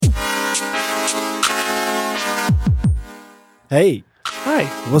Hey, Hi.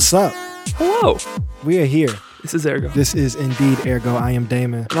 what's up? Hello. We are here. This is Ergo. This is indeed Ergo. I am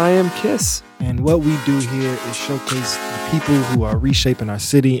Damon. And I am Kiss. And what we do here is showcase the people who are reshaping our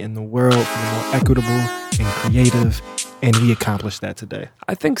city and the world for the more equitable and creative. And we accomplished that today.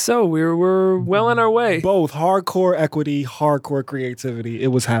 I think so. We're well on our way. Both hardcore equity, hardcore creativity.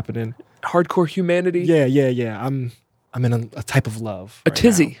 It was happening. Hardcore humanity. Yeah. I'm in a type of love. A right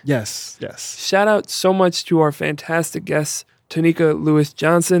tizzy. now. Yes. Shout out so much to our fantastic guest, Tanika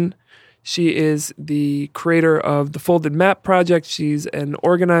Lewis-Johnson. She is the creator of the Folded Map Project. She's an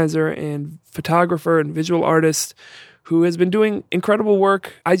organizer and photographer and visual artist who has been doing incredible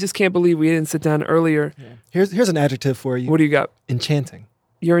work. I just can't believe we didn't sit down earlier. Yeah. Here's an adjective for you. What do you got? Enchanting.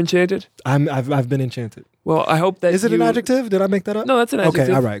 You're enchanted? I've been enchanted. Well, I hope that Is it an adjective? Did I make that up? No, that's an adjective.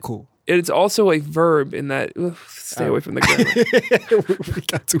 Okay, all right, cool. It's also a verb in that, stay away from the grammar. We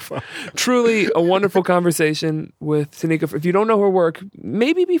got too far. Truly a wonderful conversation with Tanika. If you don't know her work,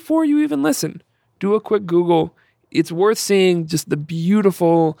 maybe before you even listen, do a quick Google. It's worth seeing just the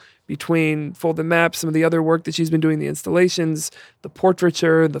beautiful between Folded Maps, some of the other work that she's been doing, the installations, the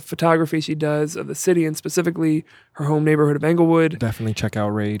portraiture, the photography she does of the city, and specifically her home neighborhood of Englewood. Definitely check out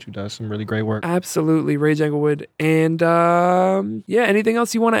Rage, who does some really great work. Absolutely, Rage Englewood. And anything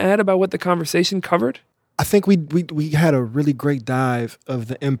else you want to add about what the conversation covered? I think we had a really great dive of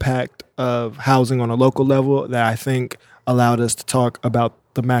the impact of housing on a local level that I think allowed us to talk about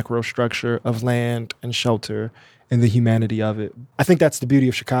the macro structure of land and shelter and the humanity of it. I think that's the beauty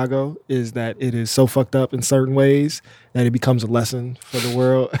of Chicago, is that it is so fucked up in certain ways that it becomes a lesson for the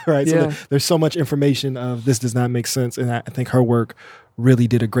world, right? Yeah. So there's so much information of this does not make sense, and I think her work really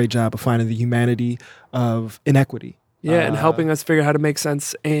did a great job of finding the humanity of inequity. Yeah, and helping us figure out how to make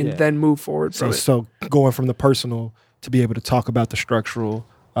sense and then move forward from it. So going from the personal to be able to talk about the structural,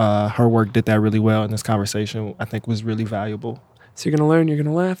 her work did that really well, and this conversation, I think, was really valuable. So you're going to learn, you're going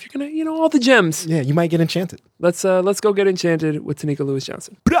to laugh, you're going to, all the gems. Yeah, you might get enchanted. Let's go get enchanted with Tanika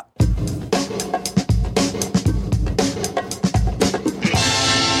Lewis-Johnson.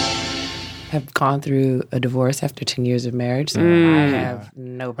 Have gone through a divorce after 10 years of marriage, so I have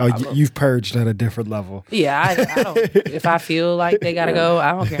no problem. You've purged at a different level. Yeah, I don't. If I feel like they gotta go,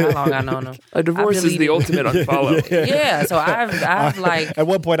 I don't care how long I've known them. A divorce is the ultimate unfollow. Yeah, so I've like. At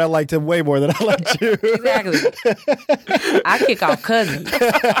one point, I liked him way more than I liked you. Exactly. I kick off cousins.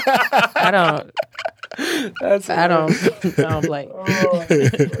 I don't play.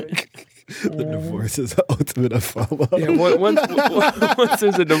 The divorce is the ultimate unfollow. Yeah, once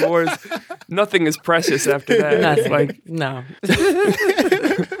there's a divorce, nothing is precious after that. Nothing. It's like No.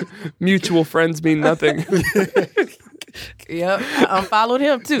 mutual friends mean nothing. Yep, I unfollowed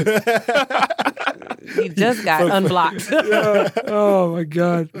him too. He just got unblocked. Oh my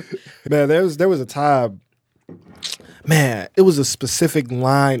God. Man, there was a time. Man, it was a specific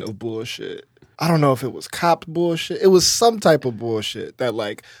line of bullshit. I don't know if it was cop bullshit. It was some type of bullshit that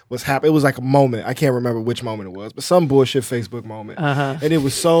was happening. It was like a moment. I can't remember which moment it was, but some bullshit Facebook moment. And it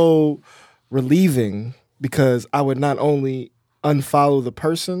was so relieving because I would not only unfollow the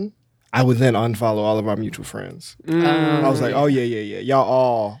person, I would then unfollow all of our mutual friends. I was like, oh yeah. Y'all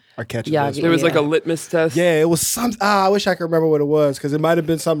all are catching this. There was like a litmus test. Yeah, it was some. I wish I could remember what it was because it might have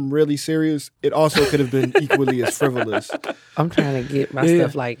been something really serious. It also could have been equally as frivolous. I'm trying to get my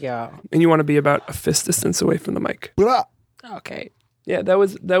stuff like y'all. And you want to be about a fist distance away from the mic. Blah. Okay. Yeah, that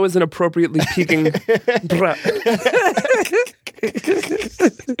was an appropriately peaking.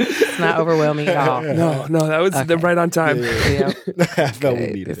 It's not overwhelming at all. No, that was right on time. Yeah. I felt we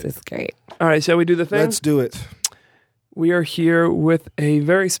needed This it. is great. All right, shall we do the thing? Let's do it. We are here with a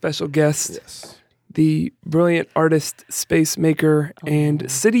very special guest. Yes. The brilliant artist, space maker, and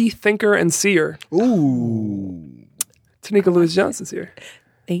city thinker and seer, Ooh. Tanika Lewis-Johnson's here.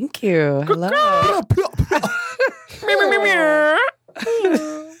 Thank you. Hello. I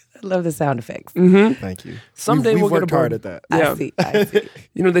love the sound effects. Thank you. Someday we've we'll get worked a hard board. at that. Yeah. I see.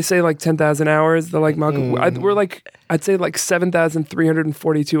 You know, they say like 10,000 hours. They're like, we're like, I'd say like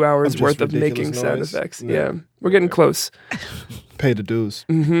 7,342 hours Of worth just of making ridiculous sound noise? effects. Yeah. Yeah. We're getting close. Pay the dues.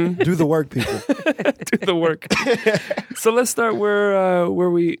 Do the work, people. Do the work. So let's start where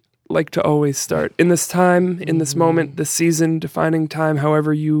we like to always start. In this time, in this moment, this season, defining time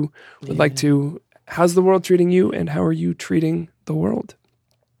however you would like to. How's the world treating you, and how are you treating the world?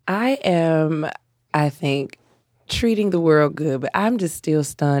 I am, I think, treating the world good, but I'm just still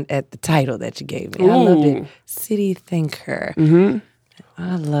stunned at the title that you gave me. I loved it. City Thinker.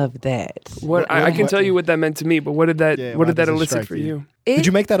 I love that. I can tell you what that meant to me, but what did that does it elicit strike for you? you? Did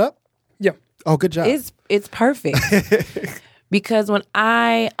you make that up? Yeah. Oh, good job. It's perfect Because when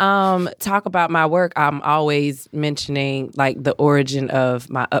I talk about my work, I'm always mentioning like the origin of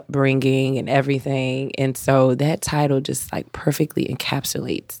my upbringing and everything. And so that title just like perfectly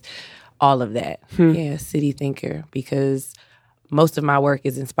encapsulates all of that. Yeah, city thinker, because most of my work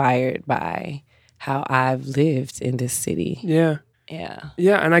is inspired by how I've lived in this city. Yeah. Yeah.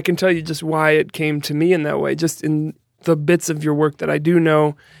 Yeah, and I can tell you just why it came to me in that way. Just in the bits of your work that I do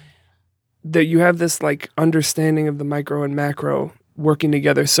know, that you have this like understanding of the micro and macro working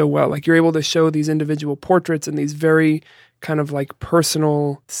together so well. Like you're able to show these individual portraits and these very kind of like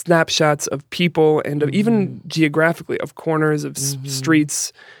personal snapshots of people and of even geographically of corners of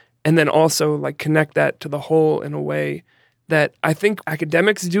streets, and then also like connect that to the whole in a way that I think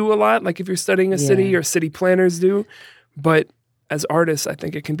academics do a lot, like if you're studying a city or city planners do. But as artists, I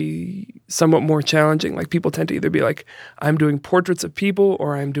think it can be somewhat more challenging. Like people tend to either be like, I'm doing portraits of people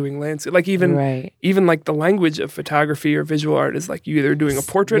or I'm doing landscape. Like even like the language of photography or visual art is like you either doing a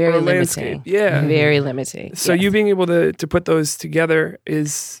portrait or a landscape. Yeah. Very limiting. So you being able to put those together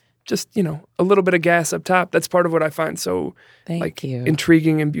is just, you know, a little bit of gas up top. That's part of what I find so Thank you.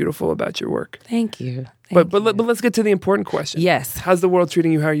 intriguing and beautiful about your work. Thank you. But let's get to the important question. Yes. How's the world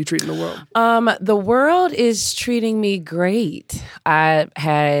treating you? How are you treating the world? The world is treating me great. I've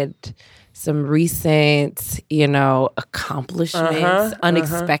had some recent, accomplishments,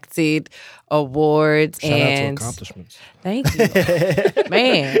 unexpected awards. Shout out to accomplishments. Thank you.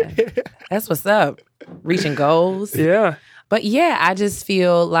 Man, that's what's up. Reaching goals. Yeah. But yeah, I just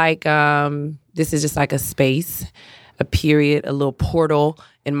feel like this is just like a space, a period, a little portal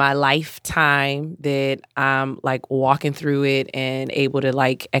in my lifetime that I'm like walking through it and able to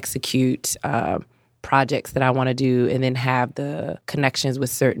like execute projects that I want to do and then have the connections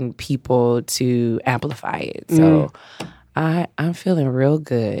with certain people to amplify it. So I'm feeling real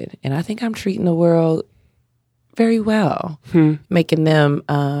good. And I think I'm treating the world very well, making them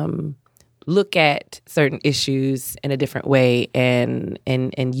look at certain issues in a different way and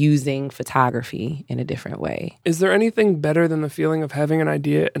using photography in a different way. Is there anything better than the feeling of having an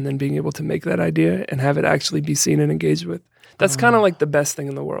idea and then being able to make that idea and have it actually be seen and engaged with? That's kind of like the best thing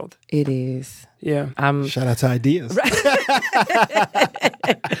in the world. It is. Yeah. Shout out to ideas.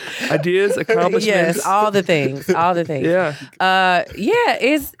 Ideas, accomplishments. Yes, all the things. Yeah.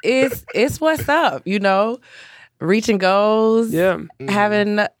 It's what's up, reaching goals. Yeah.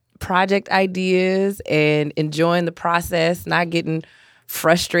 Having project ideas and enjoying the process, not getting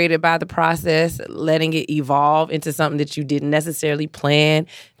frustrated by the process, letting it evolve into something that you didn't necessarily plan,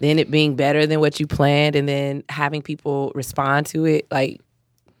 then it being better than what you planned, and then having people respond to it. Like,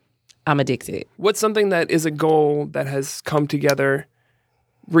 I'm addicted. What's something that is a goal that has come together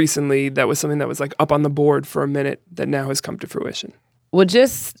recently that was something that was like up on the board for a minute that now has come to fruition? Well,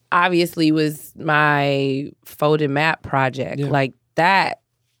 just obviously was my folded map project. Yeah. Like that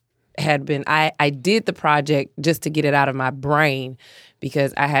had been, I did the project just to get it out of my brain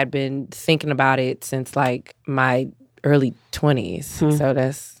because I had been thinking about it since like my early 20s. So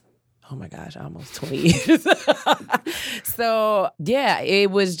that's, oh my gosh, almost 20 years. So yeah,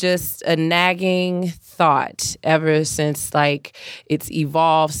 it was just a nagging thought ever since like it's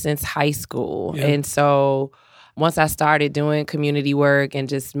evolved since high school. Yeah. And so once I started doing community work and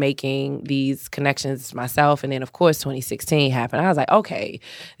just making these connections myself, and then of course 2016 happened, I was like, okay,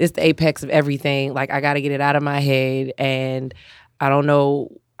 this is the apex of everything. Like I got to get it out of my head, and I don't know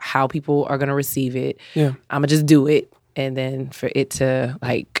how people are going to receive it. Yeah. I'm going to just do it, and then for it to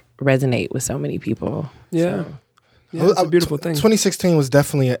like resonate with so many people. Yeah. So. Yeah, it's a beautiful thing. 2016 was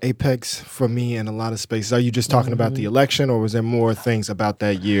definitely an apex for me in a lot of spaces. Are you just talking about the election, or was there more things about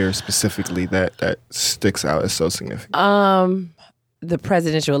that year specifically that sticks out as so significant? The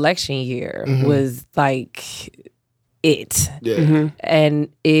presidential election year was like it. Yeah. And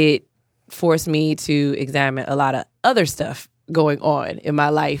it forced me to examine a lot of other stuff going on in my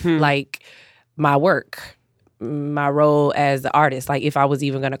life, like my work, my role as the artist, like if I was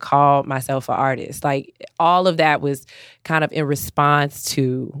even going to call myself an artist. Like all of that was kind of in response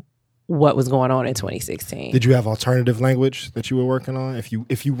to what was going on in 2016. Did you have alternative language that you were working on?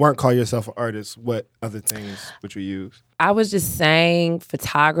 If you weren't calling yourself an artist, what other things would you use? I was just saying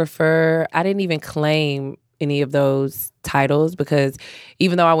photographer. I didn't even claim any of those titles because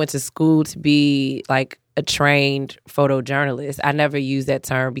even though I went to school to be like a trained photojournalist, I never used that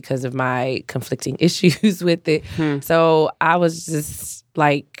term because of my conflicting issues with it. So I was just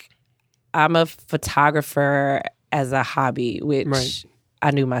like, I'm a photographer as a hobby, which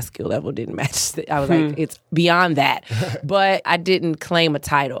I knew my skill level didn't match. I was like, it's beyond that. But I didn't claim a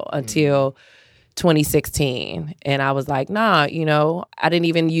title until 2016. And I was like, nah, I didn't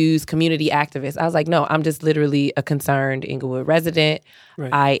even use community activist. I was like, no, I'm just literally a concerned Inglewood resident.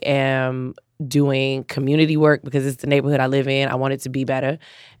 Right. I am doing community work because it's the neighborhood I live in. I want it to be better.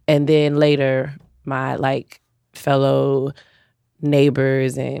 And then later, my fellow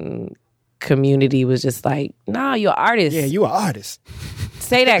neighbors and community was just like, nah, you're an artist. Yeah, you an artist.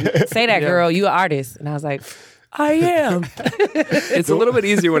 Say that, girl. You an artist. And I was like, I am. It's a little bit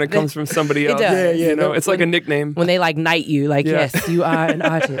easier when it comes from somebody else. does. Yeah, no, it's like a nickname. When they knight you, yes, you are an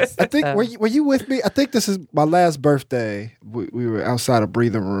artist. I think were you with me? I think this is my last birthday. We were outside a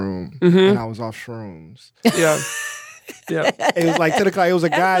breathing room, and I was off shrooms. Yeah. Yeah. It was like 10 o'clock. It was a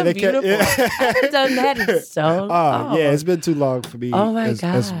guy that kept. I haven't done that in so long. Yeah, it's been too long for me. Oh my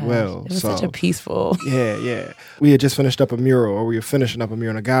as well. It was such a peaceful. Yeah. We had just finished up a mural, or we were finishing up a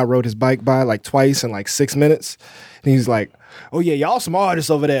mural, and a guy rode his bike by twice in 6 minutes. And he's like, "Oh yeah, y'all some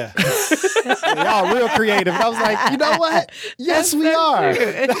artists over there. Y'all real creative." And I was like, you know what? Yes, we are.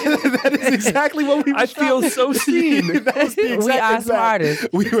 That is exactly what we were I feel so seen. That is the exact We are some artists.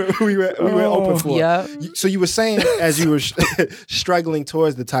 we were open for. Yep. So you were saying, as you were struggling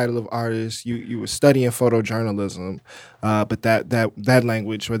towards the title of artist, you were studying photojournalism, but that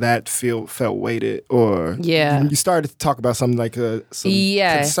language or that field felt weighted, or you started to talk about something like some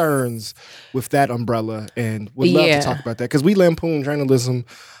concerns with that umbrella, and would love to talk about that because we lampoon journalism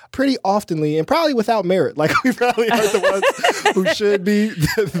pretty oftenly and probably without merit. We probably aren't the ones who should be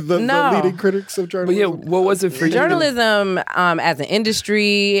the leading critics of But journalism. what was it for you? Journalism as an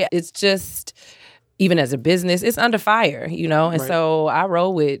industry, it's just, even as a business, it's under fire, And so I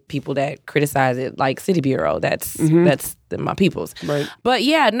roll with people that criticize it, like City Bureau. That's my people's. Right. But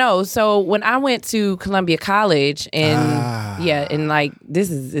so when I went to Columbia College and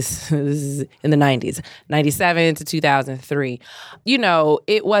this is in the 90s, 97 to 2003,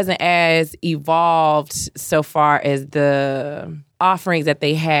 it wasn't as evolved so far as the offerings that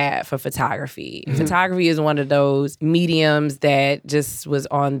they had for photography. Mm-hmm. Photography is one of those mediums that just was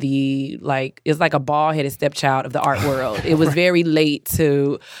on the, it's like a bald-headed stepchild of the art world. It was very late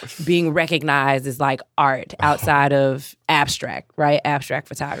to being recognized as art outside of abstract, right? Abstract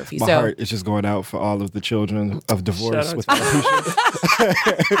photography. My heart is just going out for all of the children of divorce with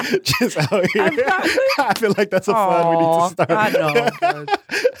alopecia. Just out here. I feel like that's a fun we need to start. I know.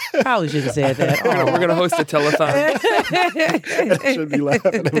 Probably should have said that. We're going to host a telethon. I should be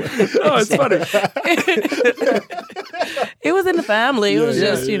laughing. Oh, it's funny. It was in the family. It was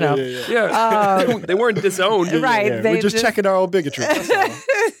just, Yeah. They weren't disowned. Right. Yeah. We're just checking our own bigotry.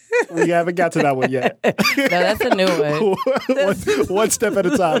 We haven't got to that one yet. No, that's a new one. one step at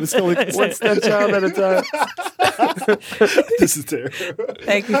a time. It's only one stepchild at a time. This is terrible.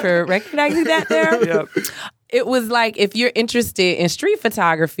 Thank you for recognizing that there. Yep. It was like, if you're interested in street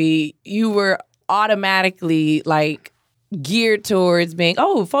photography, you were automatically geared towards being,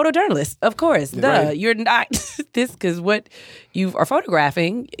 photojournalist, of course. Duh. Right. You're not this, because what you are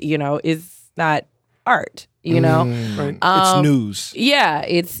photographing, is not art. Right. It's news. Yeah,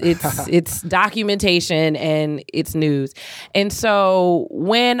 it's documentation and it's news. And so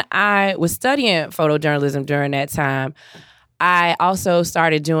when I was studying photojournalism during that time, I also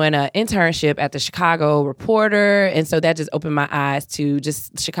started doing an internship at the Chicago Reporter. And so that just opened my eyes to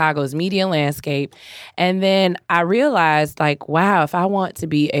just Chicago's media landscape. And then I realized, wow, if I want to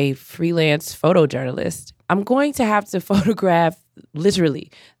be a freelance photojournalist, I'm going to have to photograph literally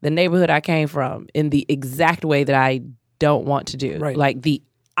the neighborhood I came from in the exact way that I don't want to do. Right. The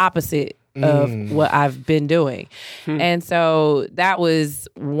opposite of what I've been doing. And so that was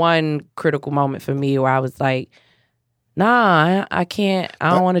one critical moment for me where I was like, nah, I can't. I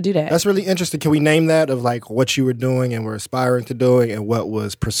don't want to do that. That's really interesting. Can we name that of what you were doing and were aspiring to doing and what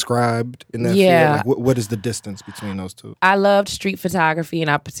was prescribed in that field? What is the distance between those two? I loved street photography,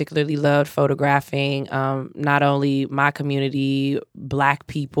 and I particularly loved photographing not only my community, Black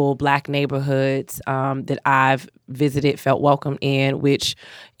people, Black neighborhoods that I've visited, felt welcome in, which,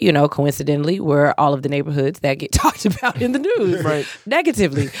 coincidentally were all of the neighborhoods that get talked about in the news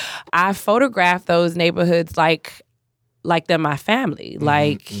negatively. I photographed those neighborhoods like they're my family,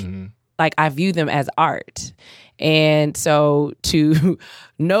 like I view them as art. And so to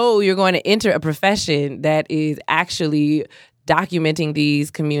know you're going to enter a profession that is actually documenting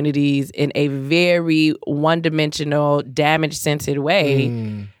these communities in a very one-dimensional, damage-centered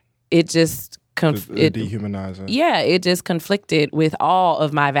way, it just dehumanizing. Yeah, it just conflicted with all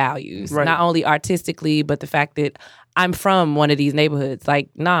of my values, not only artistically, but the fact that I'm from one of these neighborhoods.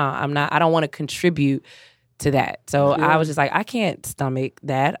 Nah, I'm not. I don't want to contribute to that. So I was just like, I can't stomach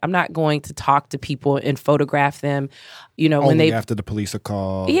that. I'm not going to talk to people and photograph them, when Only after the police are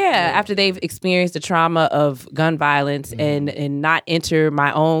called. Yeah, after they've experienced the trauma of gun violence and not enter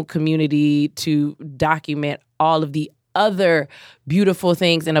my own community to document all of the other beautiful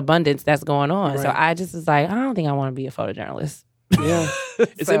things in abundance that's going on. Right. So I just was like, I don't think I want to be a photojournalist. Yeah.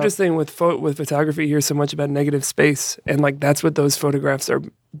 It's interesting with photography, you hear so much about negative space. And like that's what those photographs are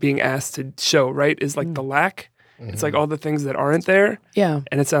being asked to show, right? Is like the lack. It's like all the things that aren't there. Yeah.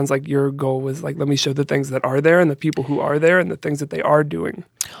 And it sounds like your goal was like, let me show the things that are there and the people who are there and the things that they are doing.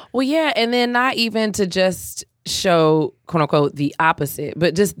 Well, yeah. And then not even to just show, quote unquote, the opposite,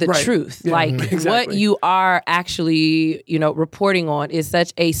 but just the truth. Yeah, like exactly. what you are actually, reporting on is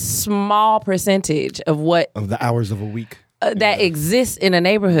such a small percentage of what Of the hours of a week. that exists in a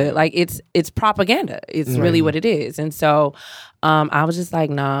neighborhood. Like it's propaganda. It's really what it is. And so I was just like,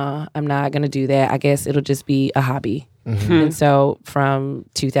 nah, I'm not going to do that. I guess it'll just be a hobby. And so from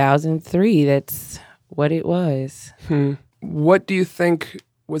 2003, that's what it was. What do you think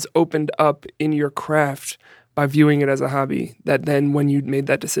was opened up in your craft by viewing it as a hobby, that then when you made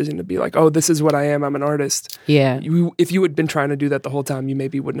that decision to be like, oh, this is what I am, I'm an artist. Yeah. If you had been trying to do that the whole time, you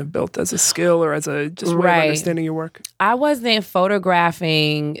maybe wouldn't have built as a skill or as a just way of understanding your work. I wasn't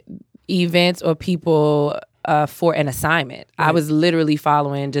photographing events or people for an assignment. Right. I was literally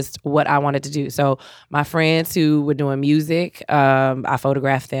following just what I wanted to do. So my friends who were doing music, I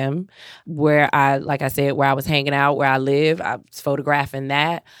photographed them. Where I was hanging out, where I live, I was photographing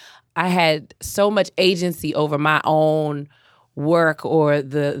that. I had so much agency over my own work or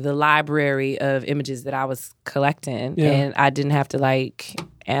the library of images that I was collecting. Yeah. And I didn't have to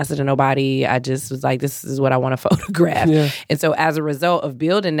answer to nobody. I just was like, this is what I want to photograph. Yeah. And so as a result of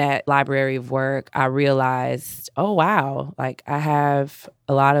building that library of work, I realized, oh, wow, I have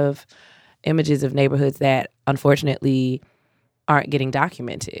a lot of images of neighborhoods that unfortunately aren't getting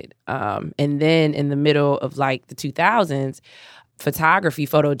documented. And then in the middle of the 2000s,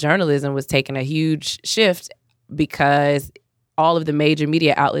 photojournalism was taking a huge shift because all of the major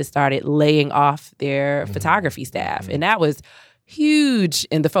media outlets started laying off their photography staff. And that was huge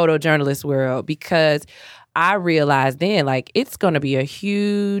in the photojournalist world because I realized then, it's going to be a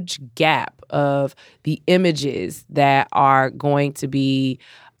huge gap of the images that are going to be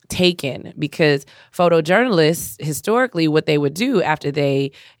taken, because photojournalists, historically, what they would do after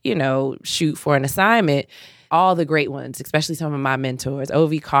they, shoot for an assignment, all the great ones, especially some of my mentors,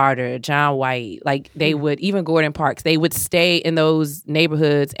 O.V. Carter, John White, they would, even Gordon Parks, they would stay in those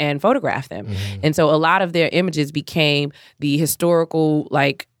neighborhoods and photograph them. And so a lot of their images became the historical,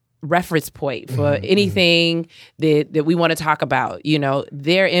 reference point for anything that we want to talk about.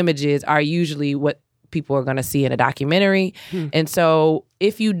 Their images are usually what people are going to see in a documentary. And so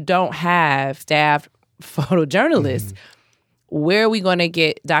if you don't have staffed photojournalists, where are we going to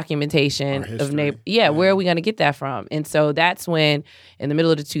get documentation of where are we going to get that from? And so that's when, in the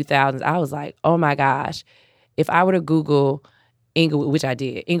middle of the 2000s, I was like, oh my gosh, if I were to Google Inglewood, which I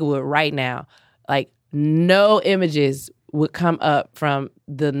did, Inglewood right now, no images would come up from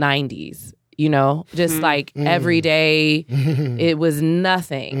the 90s, every day, it was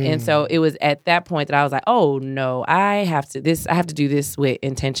nothing. And so it was at that point that I was like, oh no, I have to do this with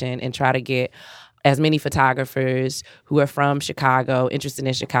intention and try to get as many photographers who are from Chicago, interested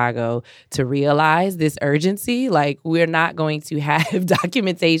in Chicago, to realize this urgency. We're not going to have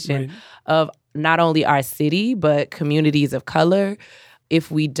documentation of not only our city, but communities of color if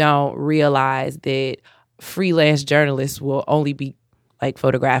we don't realize that freelance journalists will only be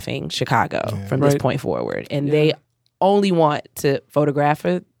photographing Chicago from this point forward. And they only want to photograph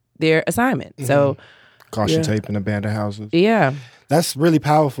for their assignment. So caution tape and abandoned houses. Yeah. That's really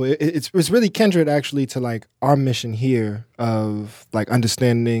powerful. It's really kindred actually to our mission here of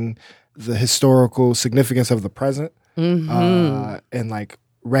understanding the historical significance of the present and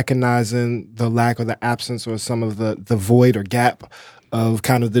recognizing the lack or the absence or some of the void or gap of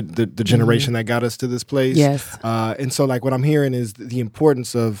kind of the generation that got us to this place. Yes. And so what I'm hearing is the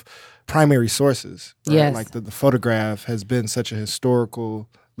importance of primary sources. Right? Yes. The photograph has been such a historically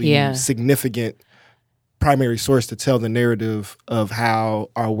significant primary source to tell the narrative of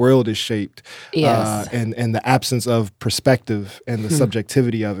how our world is shaped. Yes. And the absence of perspective and the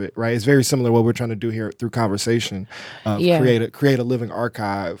subjectivity of it, right? It's very similar to what we're trying to do here through conversation. Create a living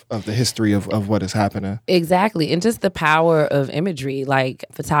archive of the history of what is happening. Exactly. And just the power of imagery.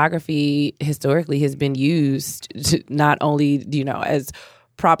 Photography historically has been used to not only, as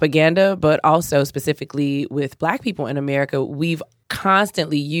propaganda, but also specifically with Black people in America. We've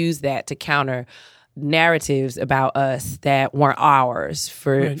constantly used that to counter narratives about us that weren't ours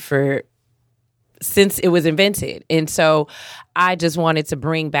for since it was invented. And so I just wanted to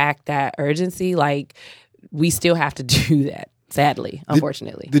bring back that urgency. Like, we still have to do that, sadly,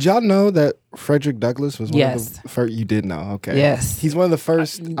 unfortunately. Did y'all know that Frederick Douglass was one Yes. of the first? You did know, okay. Yes. He's one of the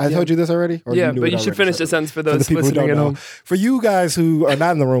first. I told you this already? Or Yeah, knew but it you should already? finish the sentence for those the people who listening don't at know. home. For you guys who are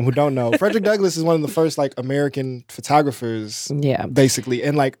not in the room who don't know, Frederick Douglass is one of the first like American photographers, Yeah. basically.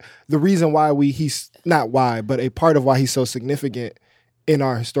 And like the reason why he's not why, but a part of why he's so significant in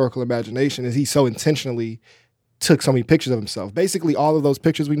our historical imagination is he so intentionally took so many pictures of himself. Basically, all of those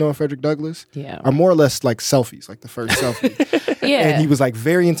pictures we know of Frederick Douglass Yeah. are more or less like selfies, like the first selfie. Yeah. And he was like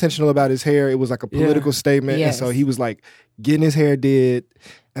very intentional about his hair. It was like a political statement. Yes. And so he was like getting his hair did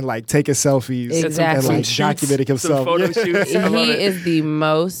and like taking selfies Exactly. and like Shoots, documenting himself. some photo shoots. I love He it. is the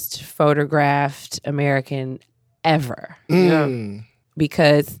most photographed American ever. Mm.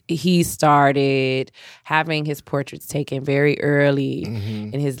 because he started having his portraits taken very early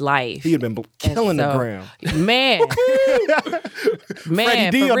in his life. He had been killing the so- gram. Man,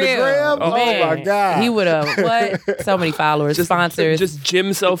 Freddie D for on the real. gram? Oh, Man. my God. He would have what? So many followers, sponsors. Just gym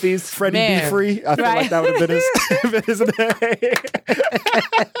selfies. Freddie Man. B Free. I feel Right. like that would have been his name.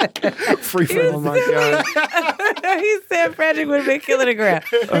 Free Freddie. Oh my god. He said Frederick would have been killing the ground.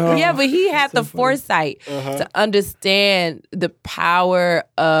 Yeah, but he had the foresight to understand the power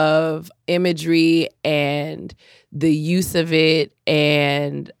of imagery and the use of it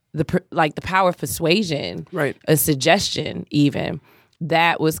and the power of persuasion, Right. a suggestion even.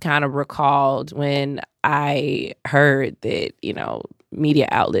 That was kind of recalled when I heard that, media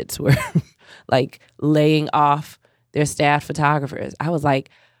outlets were like laying off their staff photographers. I was like,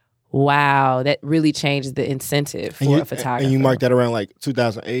 wow, that really changed the incentive for a photographer. And you marked that around like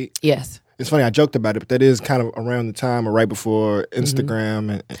 2008. Yes. It's funny, I joked about it, but that is kind of around the time or right before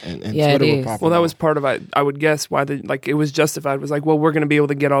Instagram and Yeah, Twitter it were is. popping Well, that off. was part of it. I would guess why it was justified was like, well, we're going to be able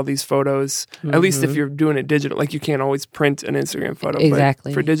to get all these photos. At least if you're doing it digital, like you can't always print an Instagram photo.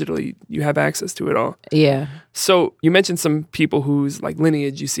 Exactly. But for digital, you have access to it all. Yeah. So you mentioned some people whose like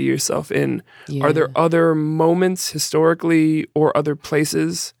lineage you see yourself in. Yeah. Are there other moments historically or other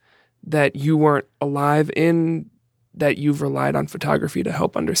places that you weren't alive in that you've relied on photography to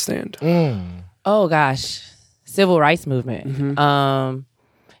help understand? Oh gosh, civil rights movement.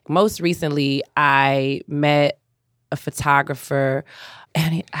 Most recently, I met a photographer,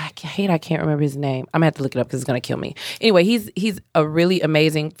 and I can't remember his name. I'm gonna have to look it up because it's gonna kill me. Anyway, he's a really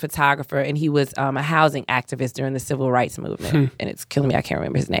amazing photographer, and he was a housing activist during the civil rights movement, and it's killing me. I can't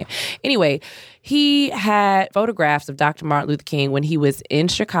remember his name. Anyway, he had photographs of Dr. Martin Luther King when he was in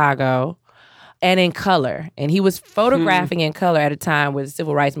Chicago. And in color. And he was photographing in color at a time where the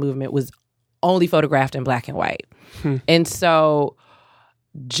civil rights movement was only photographed in black and white. And so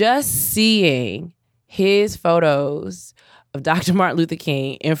just seeing his photos of Dr. Martin Luther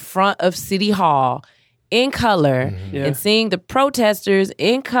King in front of City Hall in color and seeing the protesters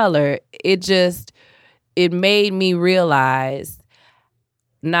in color, it made me realize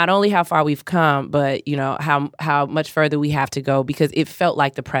not only how far we've come, but how much further we have to go because it felt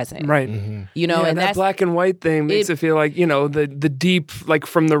like the present. Right. And that that's black and white thing makes it feel like, the deep, like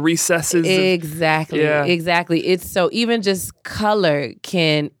from the recesses. Exactly. Exactly. It's so even just color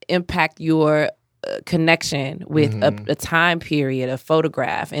can impact your connection with a time period, a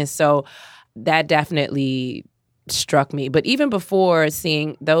photograph. And so that definitely struck me. But even before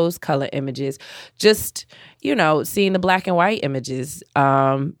seeing those color images, just, seeing the black and white images,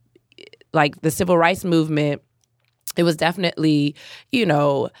 like the civil rights movement, it was definitely,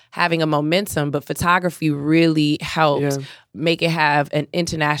 having a momentum, but photography really helped make it have an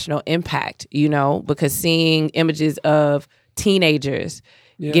international impact, because seeing images of teenagers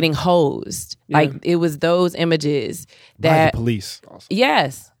getting hosed, like it was those images By that the police also.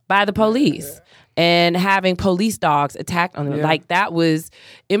 Yes, by the police. And having police dogs attacked on them. Yeah. Like that was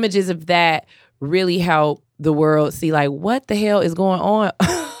images of that really helped the world see like what the hell is going on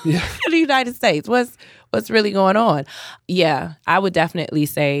in the United States. What's really going on? Yeah, I would definitely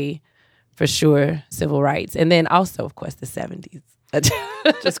say for sure civil rights. And then also, of course, the 70s.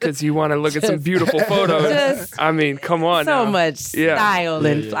 Just because you want to look at some beautiful photos. I mean, come on So now. much style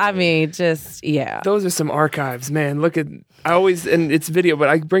and I mean, Those are some archives, man. Look at, and it's video, but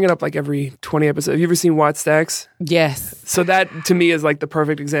I bring it up like every 20 episodes. Have you ever seen Wattstacks? Yes. So that to me is like the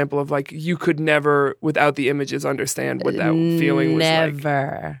perfect example of like you could never, without the images, understand what that feeling was like.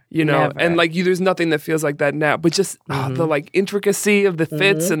 Never. And like there's nothing that feels like that now. But just the like intricacy of the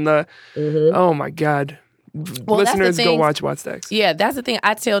fits and the, oh my God. Well, Listeners, that's the go thing. watch Wattstacks. Yeah, that's the thing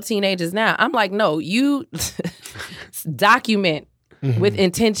I tell teenagers now. I'm like, no, you document with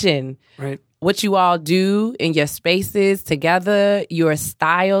intention. Right. what you all do in your spaces together, your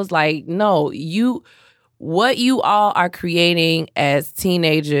styles. Like, no, what you all are creating as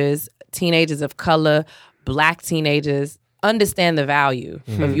teenagers of color, Black teenagers, understand the value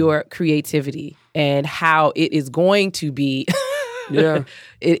of your creativity and how it is going to be. Yeah.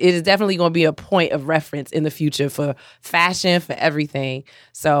 It is definitely going to be a point of reference in the future for fashion, for everything.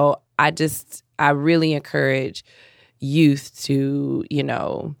 So I really encourage youth to,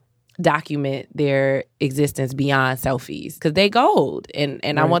 document their existence beyond selfies because they gold. And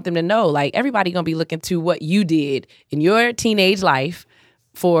right. I want them to know, like, everybody going to be looking to what you did in your teenage life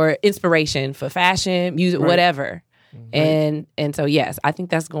for inspiration, for fashion, music, right. whatever. Right. And so, yes, I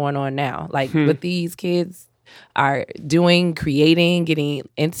think that's going on now. Like, what these kids are doing, creating, getting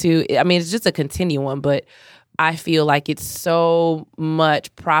into, I mean, it's just a continuum, but I feel like it's so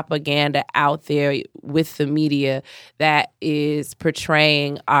much propaganda out there with the media that is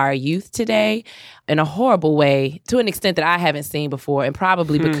portraying our youth today in a horrible way to an extent that I haven't seen before, and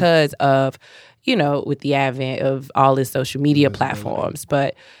probably because of, with the advent of all these social media platforms.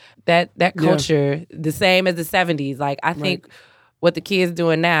 But that culture, the same as the 70s, like, I think what the kids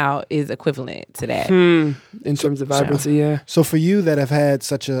doing now is equivalent to that. In terms of vibrancy, yeah. So for you that have had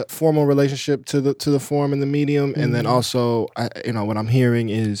such a formal relationship to the form and the medium, and then also, what I'm hearing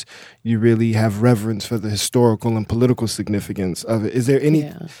is you really have reverence for the historical and political significance of it. Is there any?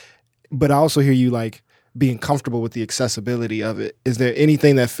 Yeah. But I also hear you like being comfortable with the accessibility of it. Is there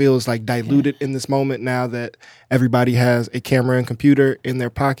anything that feels like diluted in this moment now that everybody has a camera and computer in their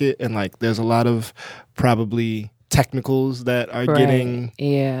pocket, and like there's a lot of probably technicals that are getting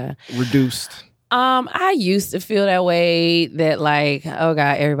reduced? I used to feel that way, that like, oh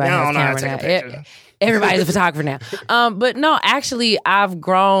God, everybody has a camera now. Everybody's a photographer now. But no, actually, I've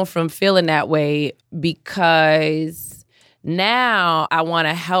grown from feeling that way because now I want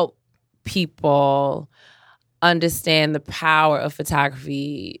to help people understand the power of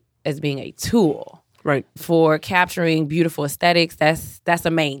photography as being a tool. Right. For capturing beautiful aesthetics. That's a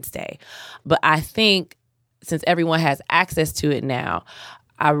mainstay. But I think since everyone has access to it now,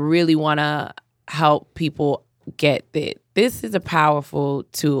 I really want to help people get that this is a powerful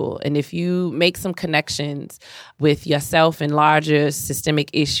tool. And if you make some connections with yourself and larger systemic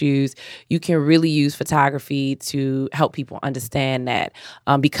issues, you can really use photography to help people understand that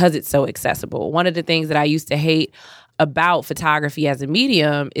because it's so accessible. One of the things that I used to hate about photography as a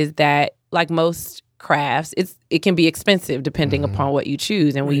medium is that, like most crafts, it can be expensive depending upon what you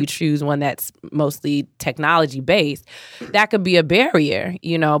choose. And when you choose one that's mostly technology based, that could be a barrier,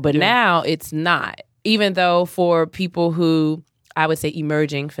 but now it's not. Even though for people who, I would say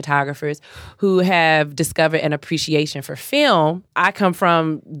emerging photographers who have discovered an appreciation for film, I come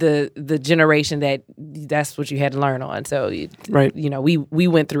from the generation that's what you had to learn on. So, we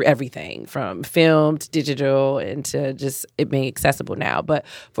went through everything from film to digital and to just it being accessible now. But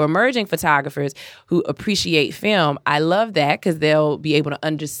for emerging photographers who appreciate film, I love that because they'll be able to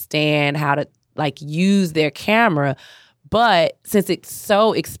understand how to use their camera. But since it's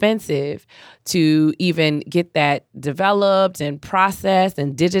so expensive to even get that developed and processed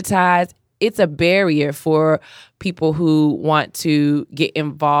and digitized, it's a barrier for people who want to get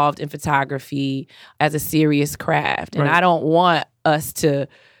involved in photography as a serious craft. And I don't want us to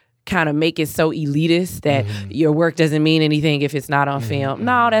kind of make it so elitist that your work doesn't mean anything if it's not on film.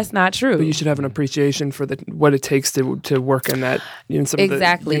 No, that's not true. But you should have an appreciation for what it takes to work in that, some of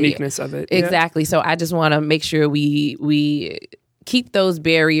the uniqueness of it. Exactly. Yeah. So I just want to make sure we keep those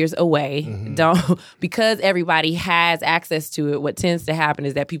barriers away. Don't, because everybody has access to it. What tends to happen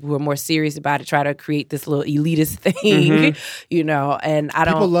is that people who are more serious about it try to create this little elitist thing, and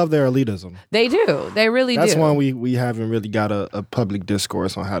people love their elitism. They do. They really That's do. one we haven't really got a public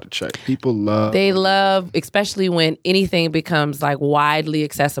discourse on how to check. People love. They love, especially when anything becomes widely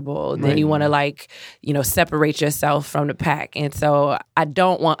accessible. Then you want to separate yourself from the pack. And so I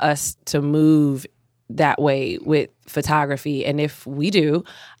don't want us to move that way with photography. And if we do,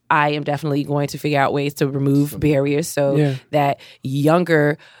 I am definitely going to figure out ways to remove barriers so that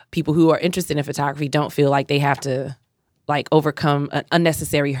younger people who are interested in photography don't feel like they have to overcome an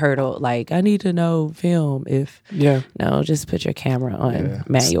unnecessary hurdle. I need to know film no, just put your camera on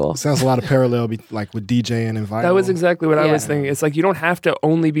manual. Sounds a lot of parallel with DJing and vinyl. That was exactly what I was thinking. It's you don't have to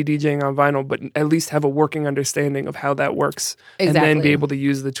only be DJing on vinyl, but at least have a working understanding of how that works. Exactly. And then be able to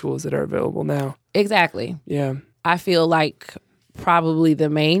use the tools that are available now. Exactly. Yeah. I feel like probably the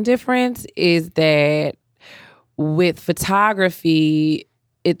main difference is that with photography,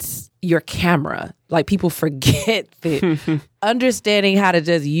 it's your camera. People forget that understanding how to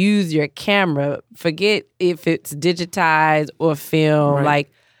just use your camera, forget if it's digitized or film. Right.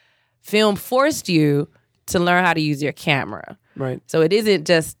 film forced you to learn how to use your camera. Right. So it isn't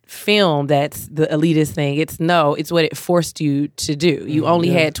just film that's the elitist thing. It's what it forced you to do. You only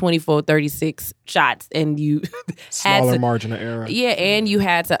had 24, 36 shots, and you Smaller margin of error. Yeah, and you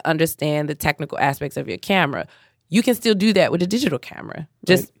had to understand the technical aspects of your camera. You can still do that with a digital camera.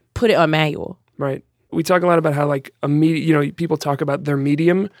 Just put it on manual. Right. We talk a lot about how like a media, people talk about their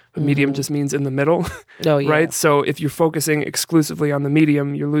medium, but medium just means in the middle. Oh, yeah. Right. So if you're focusing exclusively on the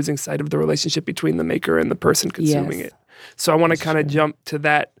medium, you're losing sight of the relationship between the maker and the person consuming Yes. it. So I want to kind of jump to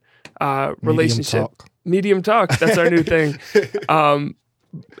that relationship. talk. Medium talk. That's our new thing.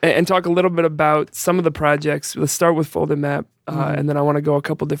 And talk a little bit about some of the projects. Let's start with Folded Map, and then I want to go a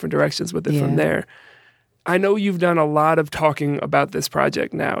couple different directions with it from there. I know you've done a lot of talking about this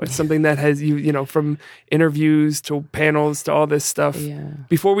project now. It's something that has from interviews to panels to all this stuff. Yeah.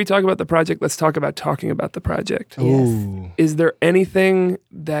 Before we talk about the project, let's talk about talking about the project. Ooh. Is there anything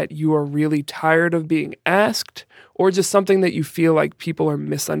that you are really tired of being asked, or just something that you feel like people are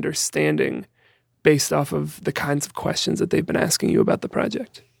misunderstanding based off of the kinds of questions that they've been asking you about the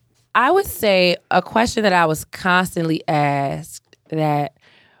project? I would say a question that I was constantly asked that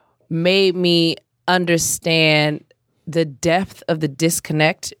made me understand the depth of the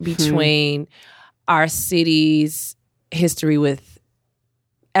disconnect between our city's history with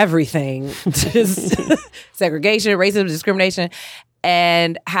everything, just segregation, racism, discrimination,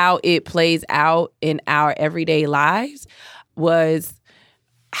 and how it plays out in our everyday lives was,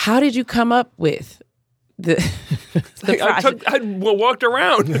 how did you come up with the project? I walked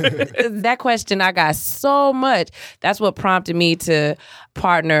around. That question I got so much. That's what prompted me to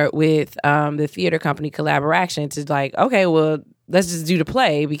partner with the theater company Collaboration to like, okay, well, let's just do the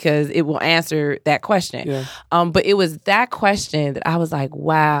play because it will answer that question. Yeah. But it was that question that I was like,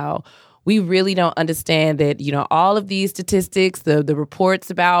 wow, we really don't understand that, all of these statistics, the reports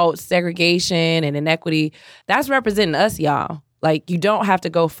about segregation and inequity, that's representing us, y'all. Like, you don't have to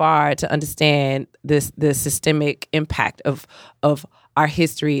go far to understand the systemic impact of our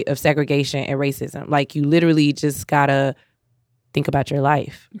history of segregation and racism. Like, you literally just gotta think about your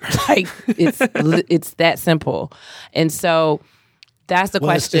life. Like, it's that simple. And so that's the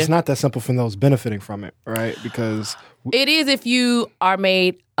question. It's not that simple for those benefiting from it, right? Because it is if you are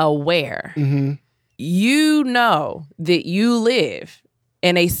made aware. Mm-hmm. You know that you live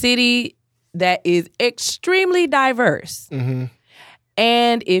in a city that is extremely diverse. Mm-hmm.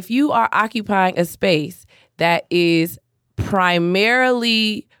 And if you are occupying a space that is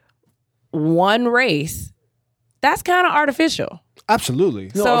primarily one race, that's kind of artificial.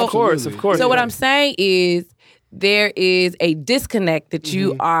 Absolutely. No, So- of course. So what I'm saying is there is a disconnect that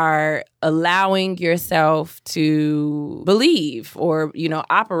you are allowing yourself to believe or,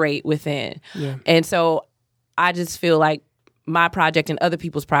 operate within. Yeah. And so I just feel like my project and other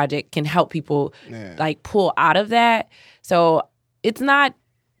people's project can help people like pull out of that. So it's not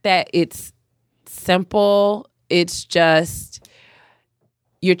that it's simple. It's just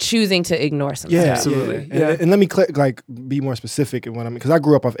you're choosing to ignore something. Yeah, Absolutely. Yeah. Yeah. And let me be more specific in what I mean, because I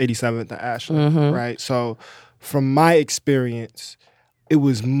grew up off 87th to Ashland, right? So from my experience, it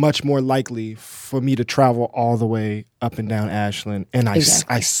was much more likely for me to travel all the way up and down Ashland. And I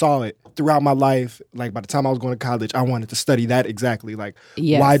saw it throughout my life. Like, by the time I was going to college, I wanted to study that exactly. Like,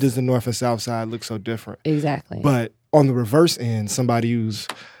 Yes. why does the North and South Side look so different? Exactly. But on the reverse end, somebody who's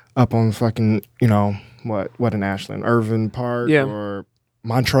up on fucking, what in Ashland, Irvin Park or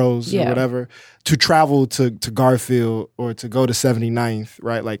Montrose or whatever, to travel to Garfield or to go to 79th,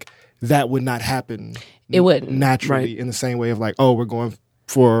 right? Like, that would not happen. It wouldn't. Naturally, in the same way of like, oh, we're going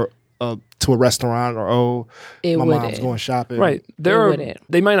to a restaurant, or It my wouldn't. mom's going shopping. Right. wouldn't.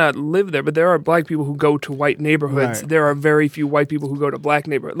 They might not live there, but there are black people who go to white neighborhoods. Right. There are very few white people who go to black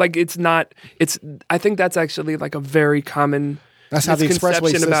neighborhoods. Like, I think that's actually like a very common That's how the expressway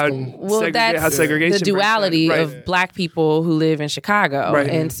misconception about system. how segregation the duality breaks down. of black people who live in Chicago. Right.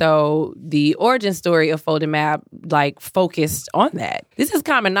 And so the origin story of Folded Map like focused on that. This is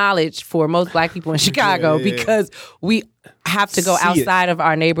common knowledge for most black people in Chicago because we have to go See it. outside of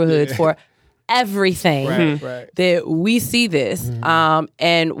our neighborhoods for everything Right. that we see this.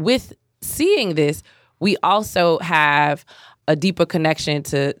 And with seeing this, we also have a deeper connection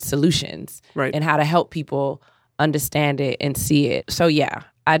to solutions Right. and how to help people understand it and see it. So yeah,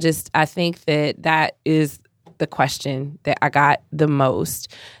 I think that is the question that I got the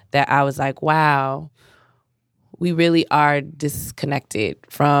most, that I was like, wow, we really are disconnected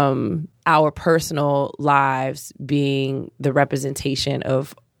from our personal lives being the representation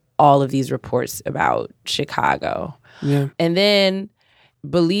of all of these reports about Chicago. Yeah. And then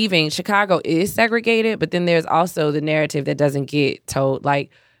believing Chicago is segregated, but then there's also the narrative that doesn't get told,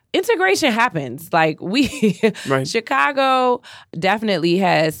 like, integration happens. Like Right. Chicago definitely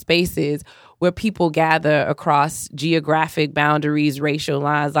has spaces where people gather across geographic boundaries, racial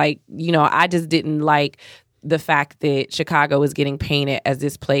lines. Like, I just didn't like the fact that Chicago is getting painted as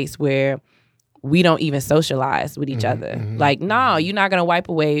this place where we don't even socialize with each other. Like, no, you're not going to wipe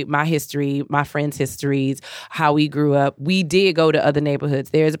away my history, my friends' histories, how we grew up. We did go to other neighborhoods.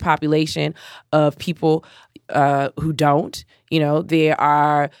 There's a population of people who don't. There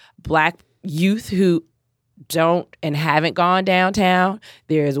are Black youth who don't and haven't gone downtown.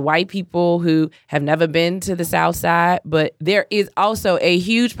 There's white people who have never been to the South Side, but there is also a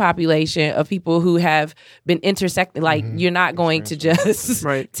huge population of people who have been intersecting. Like, you're not going to just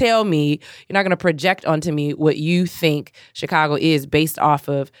tell me, you're not going to project onto me what you think Chicago is based off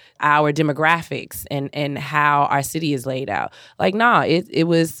of our demographics and how our city is laid out. Like, nah, it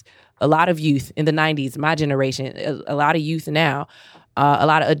was a lot of youth in the 90s, my generation, a lot of youth now. A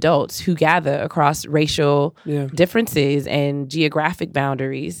lot of adults who gather across racial differences and geographic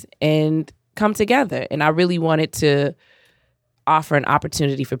boundaries and come together. And I really wanted to offer an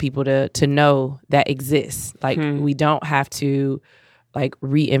opportunity for people to know that exists. Like, we don't have to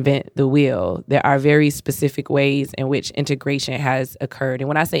reinvent the wheel. There are very specific ways in which integration has occurred. And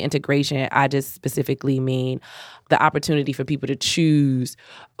when I say integration, I just specifically mean the opportunity for people to choose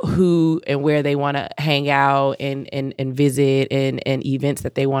who and where they want to hang out and visit and events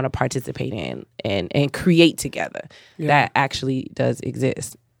that they want to participate in and create together. That actually does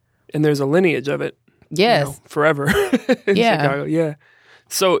exist. And there's a lineage of it. Yes. Forever in Chicago. Yeah.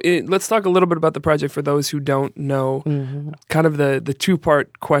 So let's talk a little bit about the project for those who don't know. Kind of the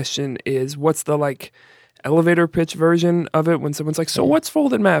two-part question is, what's the elevator pitch version of it when someone's like, so what's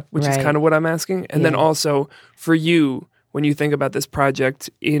Folded Map? Which is kind of what I'm asking. And then also for you, when you think about this project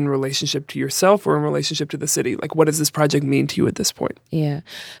in relationship to yourself or in relationship to the city, what does this project mean to you at this point? Yeah.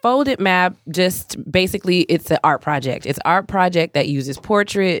 Folded Map, just basically, it's an art project. It's an art project that uses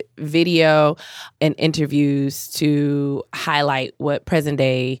portrait, video, and interviews to highlight what present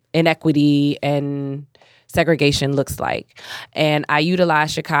day inequity and segregation looks like. And I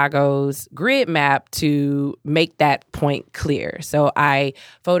utilize Chicago's grid map to make that point clear. So I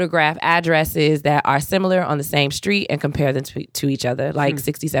photograph addresses that are similar on the same street and compare them to each other, like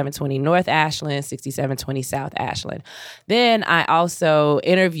 6720 North Ashland, 6720 South Ashland. Then I also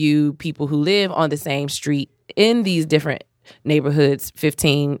interview people who live on the same street in these different neighborhoods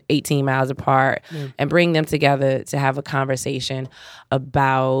 15, 18 miles apart and bring them together to have a conversation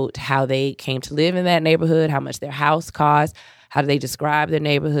about how they came to live in that neighborhood, how much their house costs, how do they describe their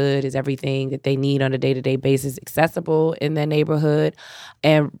neighborhood, is everything that they need on a day-to-day basis accessible in their neighborhood,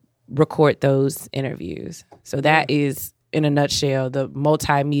 and record those interviews. So that is, in a nutshell, the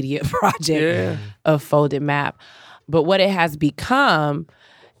multimedia project of Folded Map. But what it has become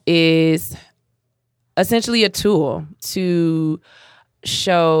is essentially a tool to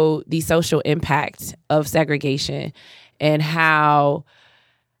show the social impact of segregation and how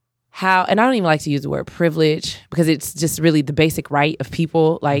and I don't even like to use the word privilege because it's just really the basic right of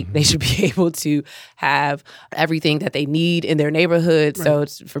people. Like, they should be able to have everything that they need in their neighborhood. Right.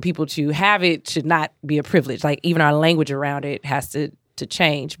 So for people to have it should not be a privilege. Like, even our language around it has to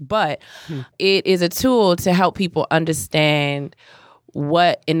change. But it is a tool to help people understand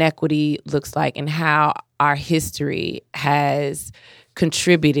what inequity looks like and how our history has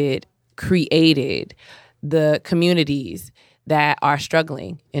contributed, created the communities that are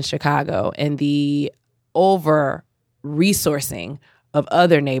struggling in Chicago and the over-resourcing of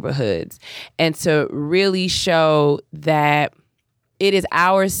other neighborhoods. And to really show that it is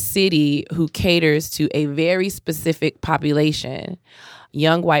our city who caters to a very specific population,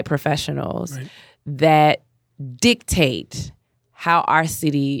 young white professionals, that dictate how our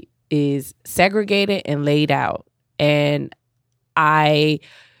city is segregated and laid out. And I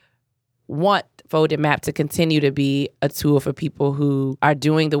want Folded Map to continue to be a tool for people who are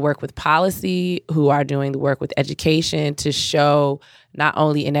doing the work with policy, who are doing the work with education, to show not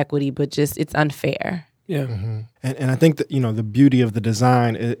only inequity, but just it's unfair. Yeah. And I think that, the beauty of the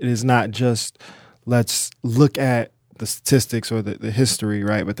design is not just let's look at the statistics or the history,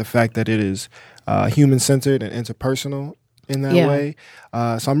 right? But the fact that it is human-centered and interpersonal in that way.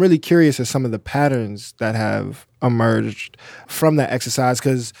 So I'm really curious at some of the patterns that have emerged from that exercise,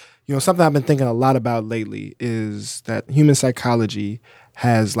 because something I've been thinking a lot about lately is that human psychology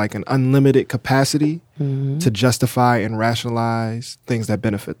has an unlimited capacity to justify and rationalize things that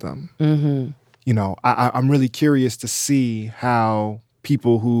benefit them. I'm really curious to see how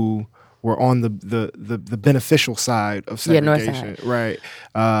people who were on the beneficial side of segregation, right?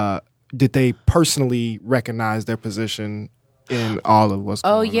 Did they personally recognize their position in all of what's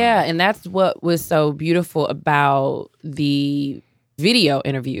going on. Yeah, and that's what was so beautiful about the video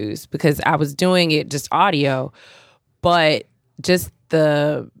interviews, because I was doing it just audio, but just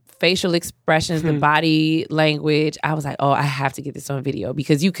the facial expressions, the body language, I was like, oh, I have to get this on video,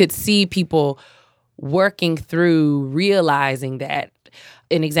 because you could see people working through realizing that.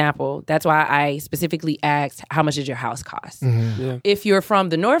 An example, that's why I specifically asked, how much did your house cost? Yeah. If you're from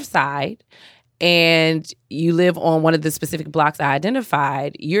the north side and you live on one of the specific blocks I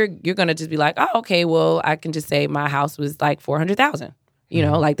identified, you're going to just be like, oh, okay, well, I can just say my house was like $400,000. You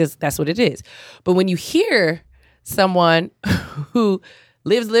know, like that's what it is. But when you hear someone who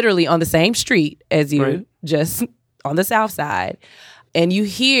lives literally on the same street as you, right, just on the south side, and you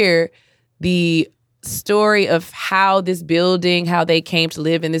hear the story of how this building, how they came to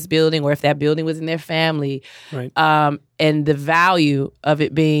live in this building, or if that building was in their family, right, and the value of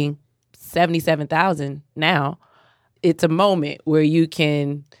it being $77,000 now, it's a moment where you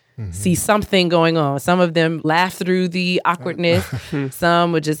can see something going on. Some of them laugh through the awkwardness.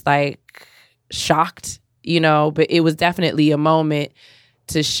 Some were just like shocked, you know, but it was definitely a moment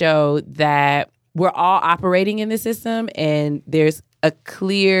to show that we're all operating in the system, and there's a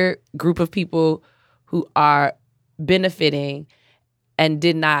clear group of people who are benefiting and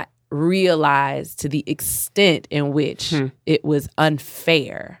did not realize to the extent in which it was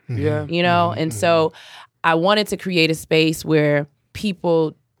unfair. Yeah. You know? And so I wanted to create a space where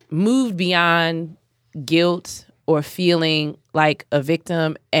people moved beyond guilt or feeling like a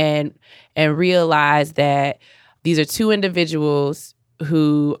victim, and realized that these are two individuals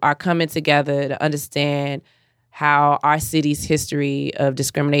who are coming together to understand how our city's history of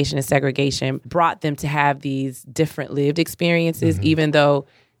discrimination and segregation brought them to have these different lived experiences, even though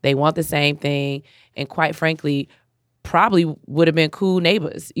they want the same thing, and quite frankly, probably would have been cool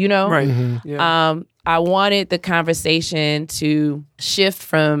neighbors, you know? Right. Yeah. I wanted the conversation to shift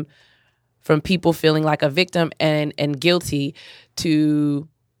from people feeling like a victim and guilty to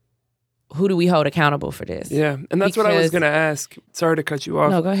who do we hold accountable for this? Yeah. And that's what I was Because- going to ask. Sorry to cut you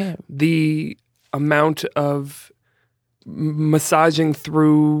off. No, go ahead. The amount of massaging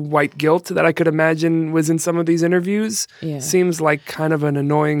through white guilt that I could imagine was in some of these interviews Yeah. seems like kind of an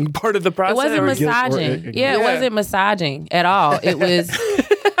annoying part of the process. It wasn't Or- guilt or massaging. ignorance. Yeah, it Yeah. wasn't massaging at all. It was.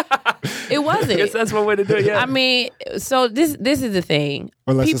 It I wasn't. guess that's one way to do it. Yeah. I mean, so this is the thing.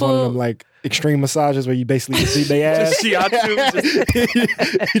 Or unless it's one of them like extreme massages where you basically can see their ass. Just shiatsu.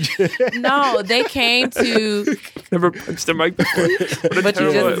 No, they came to. Never punched a mic before. What a But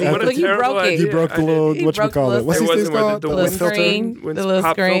you terrible, just- what a but you terrible broke it. idea. You broke I the did. little, He what you broke call the it? What's It these things wasn't where called? the The wind little screen. filter, The little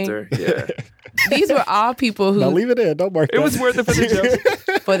pop screen. filter. Yeah. These were all people Now who leave it in. Don't mark It was that. worth it for the joke.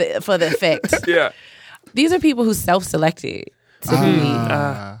 for the effect. Yeah. These are people who self-selected to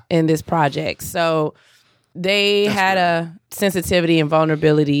be in this project. So they had a sensitivity and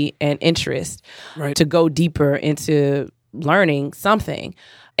vulnerability and interest Right. to go deeper into learning something.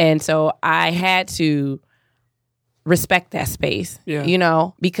 And so I had to respect that space, Yeah. you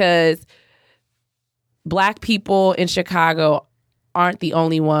know, because Black people in Chicago aren't the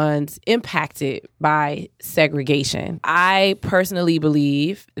only ones impacted by segregation. I personally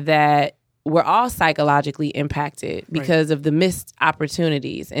believe that we're all psychologically impacted because of the missed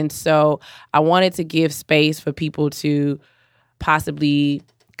opportunities. And so I wanted to give space for people to possibly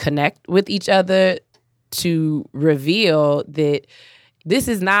connect with each other, to reveal that this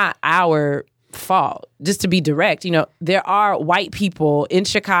is not our fault. Just to be direct, you know, there are white people in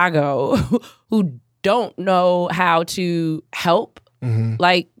Chicago who don't know how to help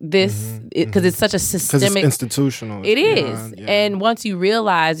like this, because it's such a Because it's systemic. institutional. It is. beyond, yeah. And once you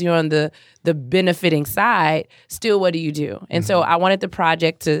realize you're on the benefiting side, still what do you do? And so I wanted the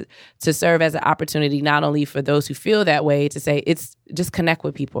project to serve as an opportunity not only for those who feel that way to say it's just connect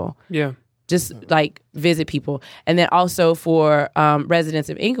with people. Yeah. Just like visit people. And then also for residents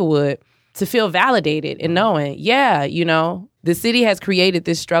of Inglewood to feel validated in knowing, yeah, you know, the city has created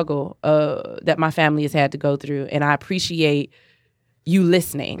this struggle that my family has had to go through. And I appreciate you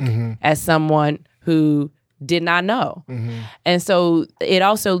listening as someone who did not know. And so it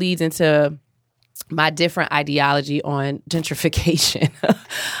also leads into my different ideology on gentrification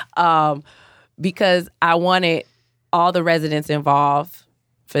because I wanted all the residents involved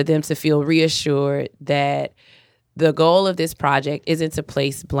for them to feel reassured that the goal of this project isn't to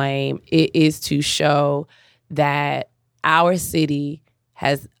place blame. It is to show that our city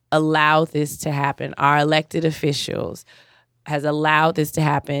has allowed this to happen. Our elected officials has allowed this to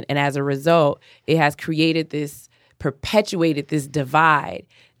happen. And as a result, it has perpetuated this divide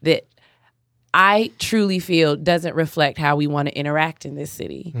that I truly feel doesn't reflect how we want to interact in this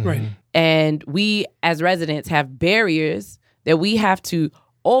city. Right. And we as residents have barriers that we have to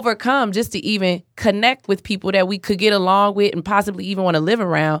overcome just to even connect with people that we could get along with and possibly even want to live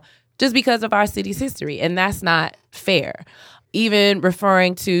around just because of our city's history. And that's not fair. Even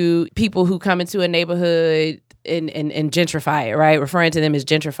referring to people who come into a neighborhood and gentrify it, right? Referring to them as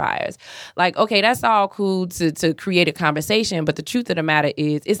gentrifiers. Like, okay, that's all cool to create a conversation, but the truth of the matter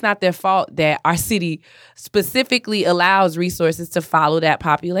is it's not their fault that our city specifically allows resources to follow that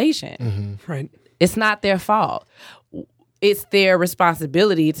population. Mm-hmm. Right. It's not their fault. It's their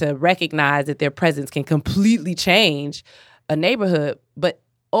responsibility to recognize that their presence can completely change a neighborhood. But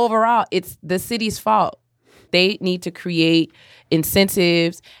overall, it's the city's fault. They need to create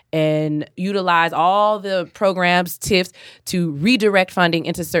incentives and utilize all the programs, TIFs, to redirect funding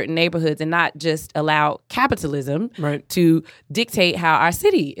into certain neighborhoods and not just allow capitalism to dictate how our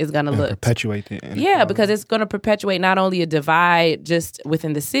city is going to look. Perpetuate the inequality. Yeah, because it's going to perpetuate not only a divide just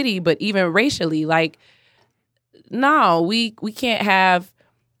within the city, but even racially. Like, no, we can't have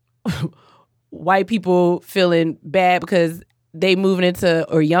white people feeling bad because they moving into,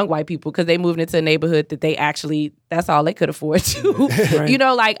 or young white people, because they moving into a neighborhood that they actually, that's all they could afford to. You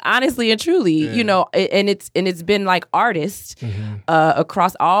know, like, honestly and truly, you know, and it's been like artists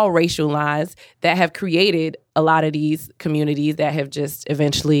across all racial lines that have created a lot of these communities that have just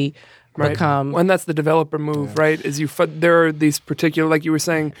eventually become. And that's the developer move, right? Is there are these particular, like you were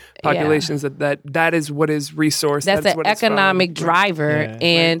saying, populations that is what is resourced. That's an economic driver. Yeah.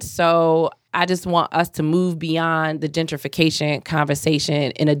 And so I just want us to move beyond the gentrification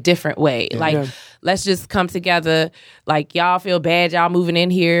conversation in a different way. Like, let's just come together. Like, y'all feel bad, y'all moving in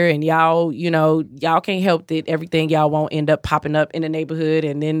here, and y'all, you know, y'all can't help that everything y'all won't end up popping up in the neighborhood,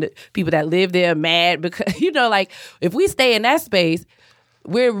 and then the people that live there are mad because, you know, like, if we stay in that space,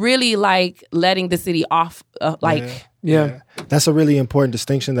 we're really like letting the city off. That's a really important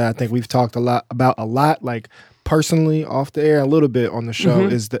distinction that I think we've talked about a lot, like personally off the air, a little bit on the show,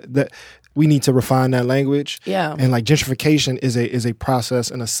 is that we need to refine that language. Yeah. And like gentrification is a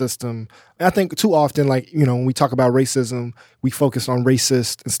process and a system. And I think too often, like, you know, when we talk about racism, we focus on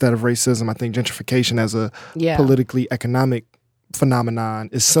racist instead of racism. I think gentrification as a politically economic phenomenon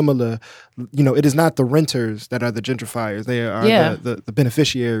is similar. You know, it is not the renters that are the gentrifiers. They are the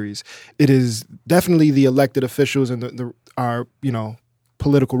beneficiaries. It is definitely the elected officials and our, you know,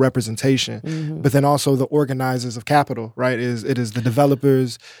 political representation, but then also the organizers of capital, right? It is the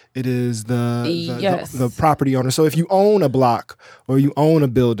developers, it is the property owner. So if you own a block or you own a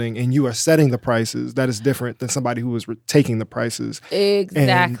building and you are setting the prices, that is different than somebody who is taking the prices. Exactly.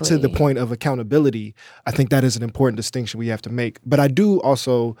 And to the point of accountability, I think that is an important distinction we have to make. But I do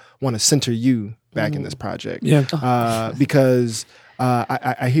also want to center you back in this project, because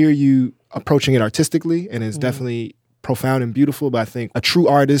I hear you approaching it artistically, and it's definitely profound and beautiful, but I think a true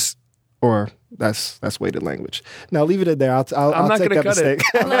artist, or that's weighted language. Now leave it in there. I'll take that mistake.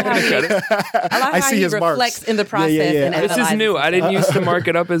 I like how he reflects in the process. And this is new. I didn't used to mark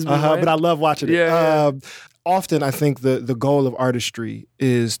it up as but I love watching it. Often I think the goal of artistry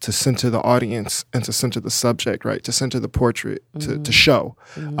is to center the audience and to center the subject, right? To center the portrait, to show,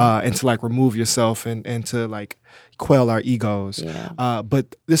 and to like remove yourself and to like quell our egos.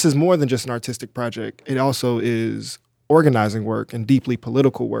 But this is more than just an artistic project. It also is organizing work and deeply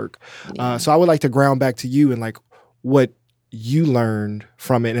political work. So I would like to ground back to you and like what you learned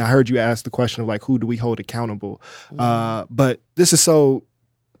from it. And I heard you ask the question of like, who do we hold accountable? But this is so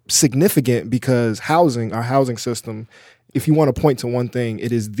significant because our housing system, if you want to point to one thing,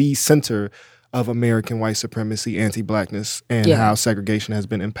 it is the center of American white supremacy, anti-blackness, and how segregation has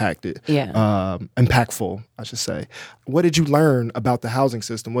been impactful, I should say. What did you learn about the housing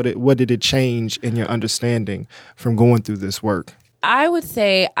system? What did it change in your understanding from going through this work? I would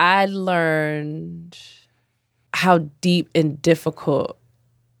say I learned how deep and difficult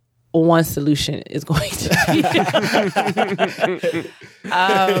one solution is going to be.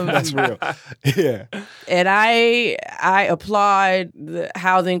 That's real. Yeah. And I applaud the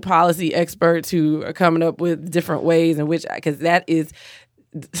housing policy experts who are coming up with different ways in which, because that is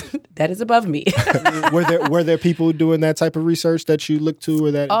above me. Were there people doing that type of research that you looked to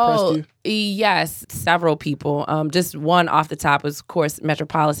or that impressed you? Yes, several people. Just one off the top was, of course,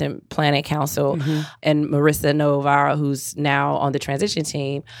 Metropolitan Planning Council and Marissa Novara, who's now on the transition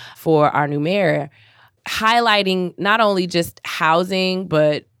team for our new mayor, highlighting not only just housing,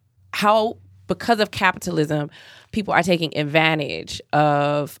 but how, because of capitalism, people are taking advantage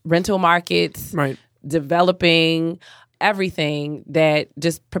of rental markets, developing everything that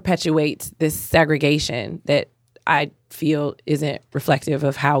just perpetuates this segregation that I feel isn't reflective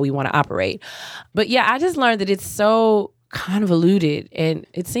of how we want to operate. But yeah, I just learned that it's so convoluted and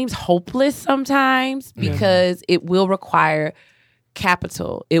it seems hopeless sometimes because it will require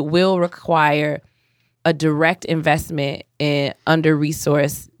capital. It will require a direct investment in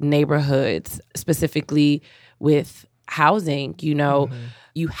under-resourced neighborhoods, specifically with housing. You know,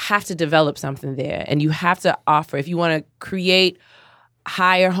 you have to develop something there, and you have to offer, if you want to create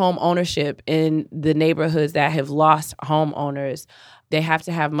higher home ownership in the neighborhoods that have lost homeowners, they have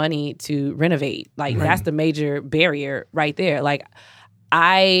to have money to renovate. Like, that's the major barrier right there. Like,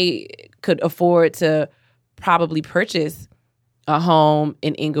 I could afford to probably purchase a home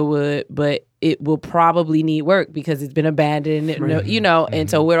in Inglewood, but it will probably need work because it's been abandoned, you know, and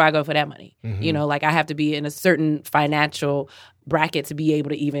so where do I go for that money? You know, like, I have to be in a certain financial bracket to be able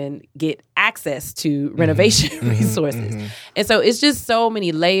to even get access to renovation resources. And so it's just so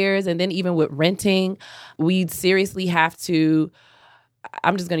many layers. And then even with renting, we seriously have to,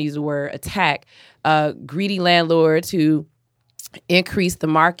 I'm just going to use the word attack, greedy landlords who increase the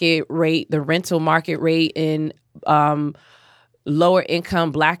market rate, the rental market rate in lower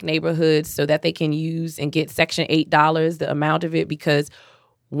income Black neighborhoods so that they can use and get Section 8 dollars, the amount of it, because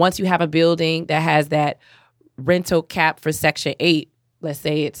once you have a building that has that rental cap for Section 8, let's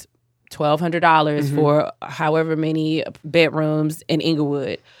say it's $1,200 for however many bedrooms in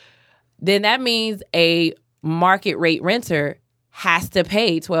Inglewood, then that means a market rate renter has to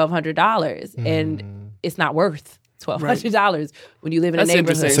pay $1,200 and it's not worth $1,200 when you live in a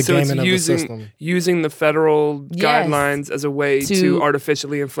neighborhood. It's a So gaming of the it's system. using the federal guidelines as a way to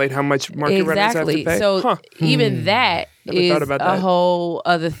artificially inflate how much market renters have to pay. So even that is a whole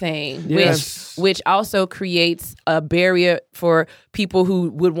other thing, Yes. which also creates a barrier for people who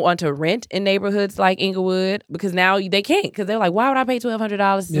would want to rent in neighborhoods like Inglewood, because now they can't, because they're like, why would I pay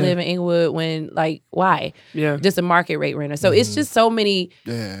 $1,200 to live in Inglewood when, like, why? Yeah. Just a market rate renter. So it's just so many,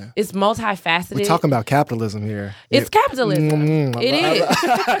 it's multifaceted. We're talking about capitalism here. It's capitalism. It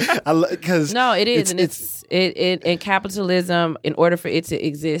is. Because No, it is. And capitalism, in order for it to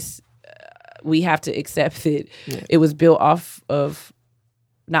exist, we have to accept that it was built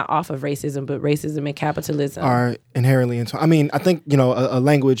not off of racism, but racism and capitalism are inherently into. I mean, I think, you know, a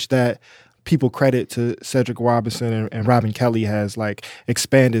language that people credit to Cedric Robinson and Robin Kelly has, like,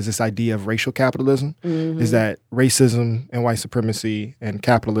 expanded is this idea of racial capitalism. Is that racism and white supremacy and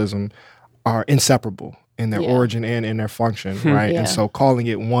capitalism are inseparable in their origin and in their function, right? And so calling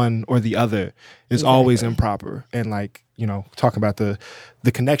it one or the other is always improper. And, like, you know, talking about the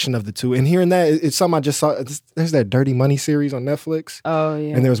connection of the two. And hearing that, it's something I just saw. There's that Dirty Money series on Netflix. Oh,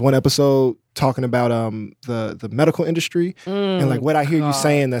 yeah. And there was one episode talking about the medical industry. And, like, what I hear you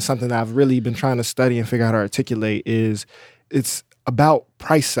saying, that's something that I've really been trying to study and figure out how to articulate, is it's about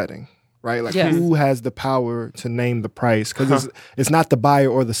price setting. Right? Like, who has the power to name the price? Because it's not the buyer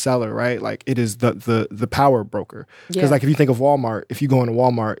or the seller, right? Like, it is the power broker. Because, like, if you think of Walmart, if you go into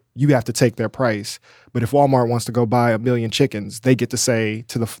Walmart, you have to take their price. But if Walmart wants to go buy 1 million chickens, they get to say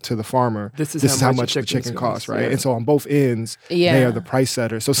to the farmer, this is how much the chicken costs, right? And so on both ends, they are the price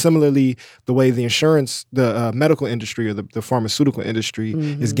setter. So similarly, the way the insurance, the medical industry or the pharmaceutical industry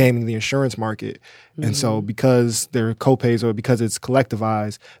is gaming the insurance market. And so because there are copays or because it's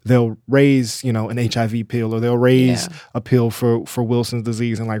collectivized, they'll raise, you know, an HIV pill, or they'll raise a pill for Wilson's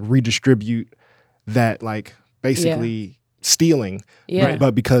disease and, like, redistribute that, like, basically stealing. Right?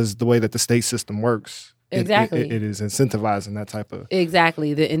 But because the way that the state system works, it is incentivizing that type of...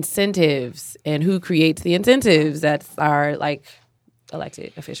 Exactly. The incentives, and who creates the incentives, that's our, like,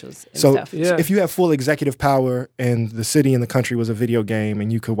 elected officials and stuff. If you have full executive power and the city and the country was a video game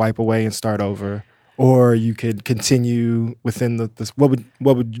and you could wipe away and start over, or you could continue within what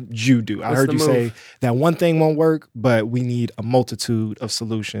would you do? I heard you say that one thing won't work, but we need a multitude of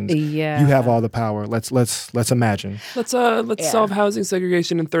solutions. Yeah. You have all the power. Let's imagine. Let's solve housing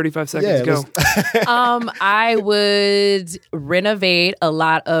segregation in 35 seconds. Go. I would renovate a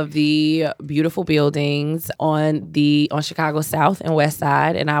lot of the beautiful buildings on Chicago's South and West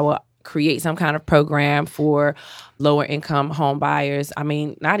Side, and I will create some kind of program for lower income home buyers. I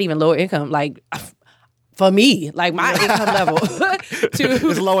mean, not even lower income, like, for me, like, my income level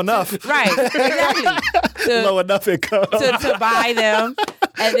it's low enough. Right, exactly. Low enough income. to buy them.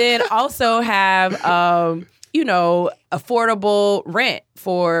 And then also have, you know, affordable rent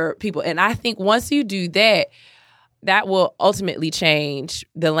for people. And I think once you do that, that will ultimately change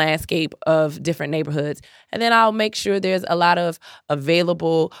the landscape of different neighborhoods. And then I'll make sure there's a lot of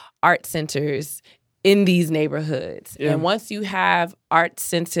available art centers in these neighborhoods. Yeah. And once you have art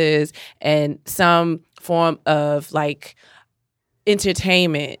centers and some form of, like,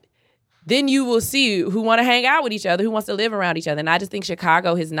 entertainment, then you will see who want to hang out with each other, who wants to live around each other. And I just think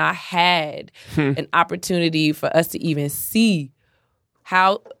Chicago has not had an opportunity for us to even see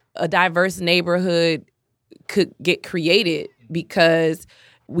how a diverse neighborhood could get created, because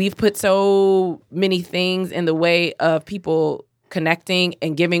we've put so many things in the way of people connecting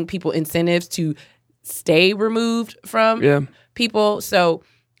and giving people incentives to stay removed from people. So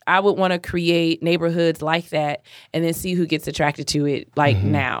I would want to create neighborhoods like that and then see who gets attracted to it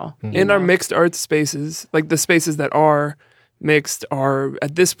now. In our mixed arts spaces, like the spaces that are mixed are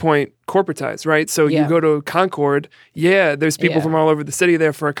at this point corporatized, right? So you go to Concord, there's people from all over the city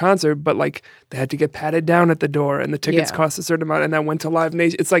there for a concert, but like they had to get patted down at the door and the tickets cost a certain amount, and that went to Live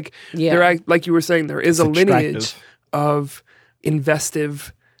Nation. It's like, like you were saying, there is a lineage of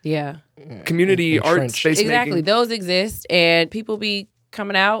investive community art space Exactly. making. Those exist, and people be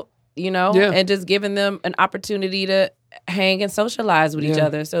coming out, and just giving them an opportunity to hang and socialize with each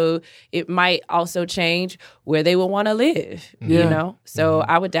other. So it might also change where they will want to live, So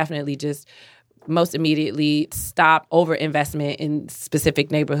I would definitely just most immediately stop over investment in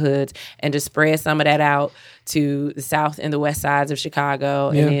specific neighborhoods and just spread some of that out to the south and the west sides of Chicago,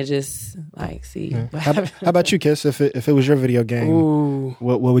 and then just see. How about you, Kiss? If it was your video game,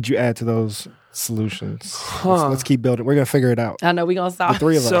 what would you add to those solutions? Let's keep building. We're gonna figure it out. I know we're gonna solve the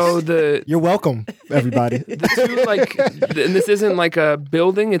three of us. So you're welcome, everybody. The two, and this isn't like a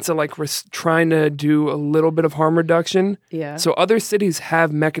building. It's we're trying to do a little bit of harm reduction. Yeah. So other cities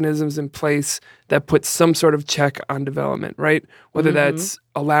have mechanisms in place that put some sort of check on development, right? Whether that's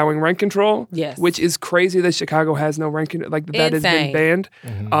allowing rent control, which is crazy that Chicago has no rent control. That has been banned.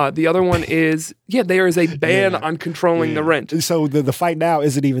 The other one is, there is a ban on controlling the rent. So the fight now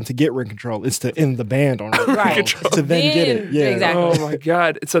isn't even to get rent control. It's to end the ban on rent control. To then get it. Yeah. Exactly. Oh my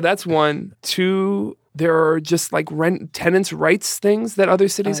God. So that's one. Two, there are just tenants' rights things that other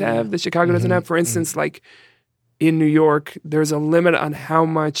cities have that Chicago doesn't have. For instance, in New York, there's a limit on how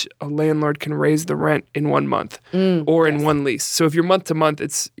much a landlord can raise the rent in 1 month or in one lease. So if you're month to month,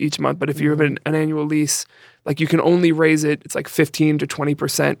 it's each month. But if you have an annual lease, you can only raise it, it's 15 to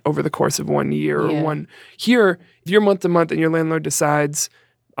 20% over the course of 1 year or one. Here, if you're month to month and your landlord decides,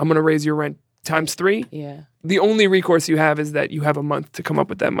 I'm going to raise your rent times 3, the only recourse you have is that you have a month to come up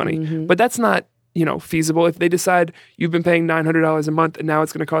with that money. But that's not feasible. If they decide you've been paying $900 a month and now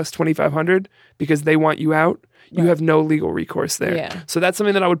it's going to cost $2,500 because they want you out, you have no legal recourse there. Yeah. So that's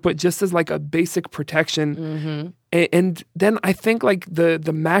something that I would put just as a basic protection. And then I think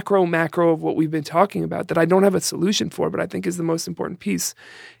the macro of what we've been talking about that I don't have a solution for, but I think is the most important piece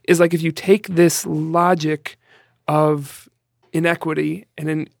is if you take this logic of inequity and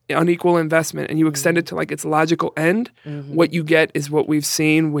an unequal investment and you extend it to its logical end, what you get is what we've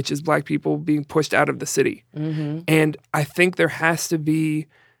seen, which is Black people being pushed out of the city. And I think there has to be,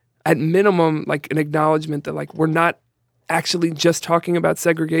 at minimum, an acknowledgement that we're not actually just talking about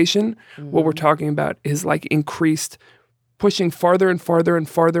segregation. What we're talking about is increased pushing farther and farther and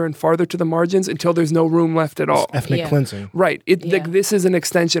farther and farther to the margins until there's no room left at all. Ethnic cleansing. Right. This is an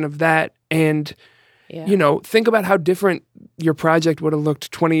extension of that. And think about how different your project would have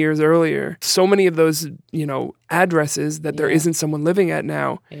looked 20 years earlier. So many of those, addresses that there isn't someone living at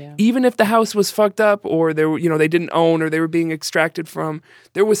now, even if the house was fucked up or they didn't own or they were being extracted from,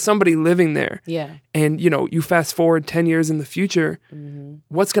 there was somebody living there. Yeah. And, you fast forward 10 years in the future,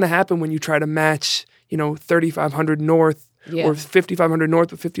 what's going to happen when you try to match, 3,500 North or 5,500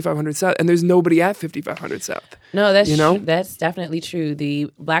 North with 5,500 South, and there's nobody at 5,500 South. No, that's that's definitely true.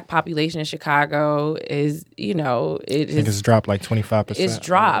 The Black population in Chicago is, I think it's dropped 25%. It's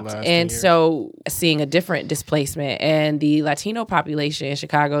dropped, and so seeing a different displacement. And the Latino population in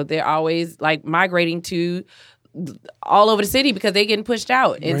Chicago, they're always migrating to all over the city because they're getting pushed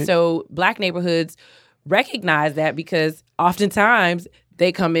out, and so Black neighborhoods recognize that because oftentimes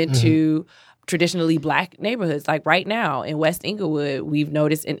they come into traditionally Black neighborhoods. Right now in West Inglewood, we've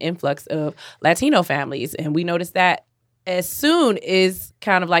noticed an influx of Latino families, and we noticed that as soon as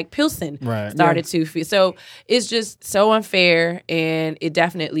kind of Pilsen started to feel. So it's just so unfair, and it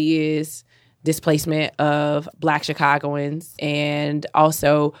definitely is displacement of Black Chicagoans, and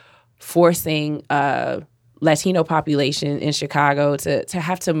also forcing Latino population in Chicago to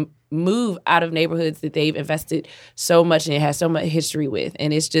have to move out of neighborhoods that they've invested so much in, has so much history with.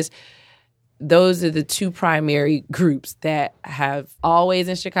 And it's just, those are the two primary groups that have always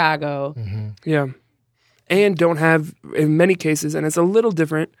in Chicago. Yeah. And don't have, in many cases, and it's a little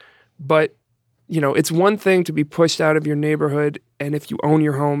different, but, it's one thing to be pushed out of your neighborhood and if you own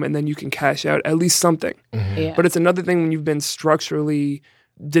your home and then you can cash out at least something. Yeah. But it's another thing when you've been structurally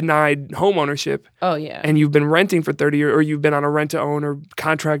denied home ownership. Oh yeah. And you've been renting for 30 years, or you've been on a rent to own or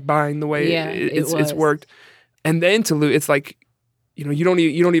contract buying the way it's worked. And then to lose, it's like, you don't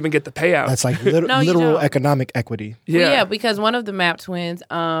even get the payout. That's like literal economic equity. Yeah. Well, yeah, because one of the Mapp twins,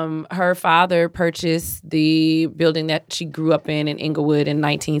 her father purchased the building that she grew up in Inglewood in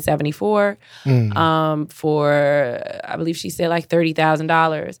 1974 for, I believe she said like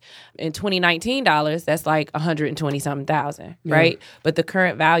 $30,000. In 2019 dollars, that's like 120 something thousand, right? But the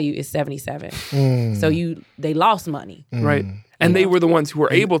current value is 77. So they lost money, right? And they were the ones who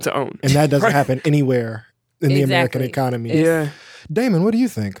were able to own, and that doesn't happen anywhere in the American economy. Yeah. Damon, what do you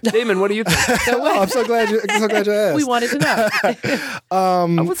think? Damon, what do you think? I'm so glad you asked. We wanted to know.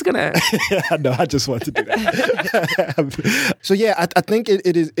 I was going to ask. Yeah, no, I just wanted to do that. So yeah, I think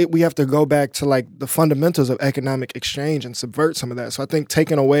we have to go back to like the fundamentals of economic exchange and subvert some of that. So I think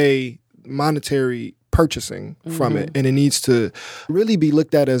taking away monetary purchasing from it, and it needs to really be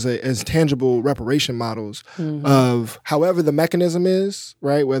looked at as tangible reparation models of however the mechanism is,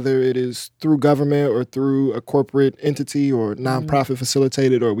 right? Whether it is through government or through a corporate entity or nonprofit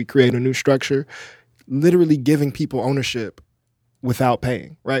facilitated, or we create a new structure, literally giving people ownership without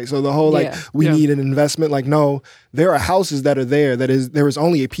paying, right? So the whole we need an investment, like, no, there are houses that are there there is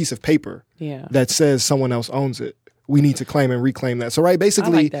only a piece of paper that says someone else owns it. We need to claim and reclaim that. So, right,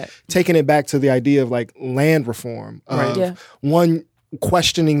 basically taking it back to the idea of like land reform, one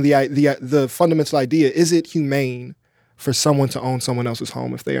questioning the fundamental idea: is it humane for someone to own someone else's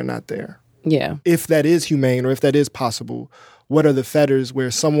home if they are not there? Yeah. If that is humane, or if that is possible, what are the fetters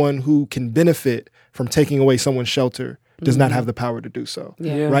where someone who can benefit from taking away someone's shelter does not have the power to do so?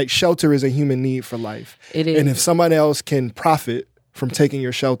 Yeah. Right? Shelter is a human need for life. It is. And if someone else can profit from taking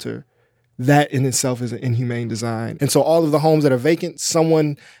your shelter, that in itself is an inhumane design. And so all of the homes that are vacant,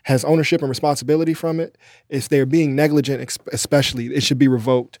 someone has ownership and responsibility from it. If they're being negligent, especially, it should be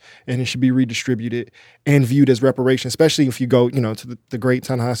revoked and it should be redistributed and viewed as reparation, especially if you go, to the great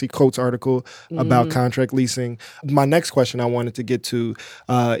Ta-Nehisi Coates article about contract leasing. My next question I wanted to get to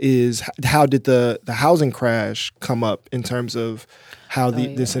is how did the housing crash come up in terms of how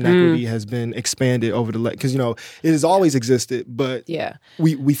this inequity has been expanded over because it has always existed, but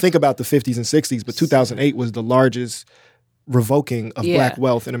we think about the 50s and 60s, but 2008 was the largest revoking of black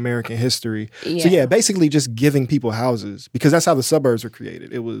wealth in American history. So basically just giving people houses, because that's how the suburbs were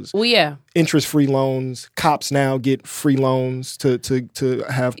created. It was interest-free loans. Cops now get free loans to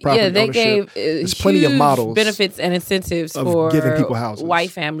have property ownership. They gave there's plenty of models, benefits and incentives for giving people houses.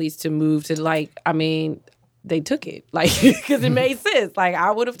 White families to move to they took it, because it made sense. I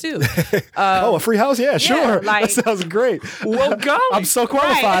would have too. A free house? Yeah, sure. That sounds great. Well, golly. I'm so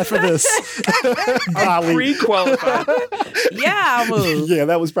qualified for this. I'm pre-qualified. Yeah, I'll move. Yeah,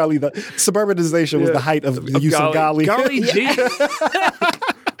 that was probably the suburbanization was the height of the use of golly. Golly, geez.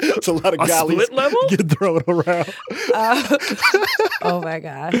 It's a lot of gollies split level? get thrown around. Oh my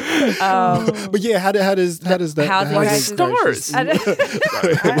God. But yeah, how does that housing stars? I haven't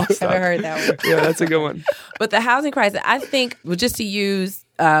heard that one. Yeah, that's a good one. But the housing crisis, I think, just to use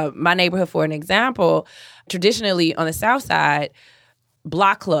my neighborhood for an example, traditionally on the South Side,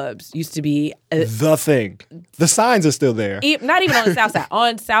 block clubs used to be the thing. The signs are still there. Not even on the South Side,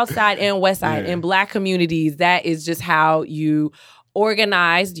 on South Side and West Side, in black communities, that is just how you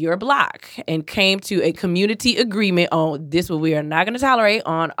organized your block and came to a community agreement on this what we are not going to tolerate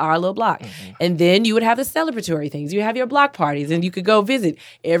on our little block. And then you would have the celebratory things. You have your block parties, and you could go visit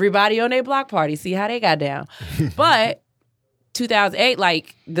everybody on their block party, see how they got down. But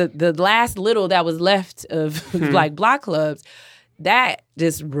 2008, the last little that was left of block clubs, that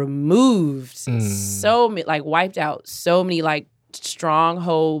just removed so many, wiped out so many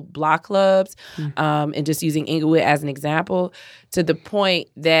stronghold block clubs, and just using Inglewood as an example, to the point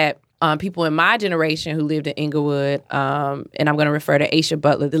that people in my generation who lived in Inglewood, and I'm going to refer to Aisha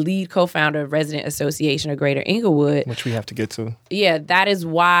Butler, the lead co-founder of Resident Association of Greater Inglewood. Which we have to get to. Yeah, that is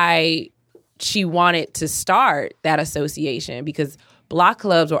why she wanted to start that association, because block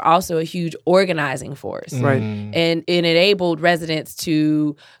clubs were also a huge organizing force. Right. And it enabled residents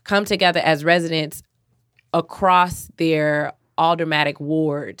to come together as residents across their aldermatic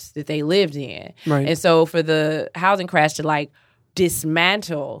wards that they lived in. Right. And so for the housing crash to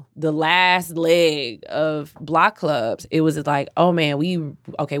dismantle the last leg of block clubs, it was oh man, we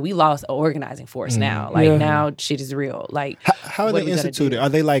lost an organizing force now. Now shit is real. How are they instituted? Are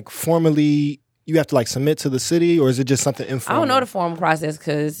they formally, you have to submit to the city, or is it just something informal? I don't know the formal process,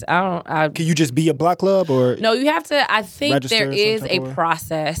 because Can you just be a block club, or no? You have to. I think there is a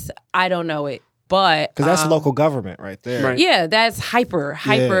process. I don't know it. But because that's local government right there. Right. Yeah, that's hyper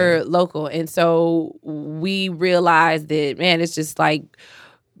local. And so we realized that, man, it's just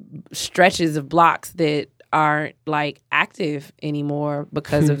stretches of blocks that aren't like active anymore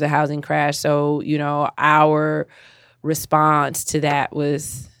because of the housing crash. So, our response to that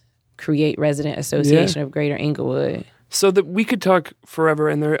was create Resident Association of Greater Inglewood. So that we could talk forever,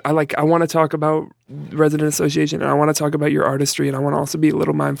 and I want to talk about Resident Association, and I want to talk about your artistry, and I want to also be a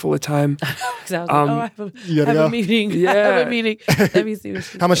little mindful of time. Because I was I have a meeting. Yeah. I have a meeting. Let me see what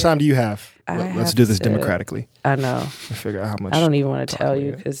she How much said. time do you have? I Let's have do this to- democratically. I know. Figure out how much. I don't even want to time tell we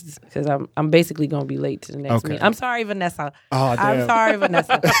you have. because I'm basically going to be late to the next Okay. meeting. I'm sorry, Vanessa. Oh, damn. I'm sorry,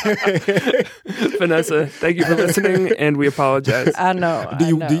 Vanessa. Vanessa, thank you for listening, and we apologize. I know. Do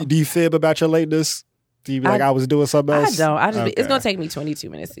you I know. do you fib about your lateness? Do you be like I was doing something I else? don't. It's Okay. going to take me 22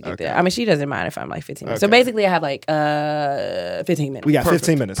 minutes to get Okay. there. I mean, she doesn't mind if I'm like 15 minutes. So Okay. basically, I have like 15 minutes. We got Perfect.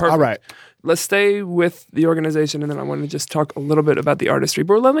 15 minutes. Perfect. All right. Let's stay with the organization, and then I want to just talk a little bit about the artistry.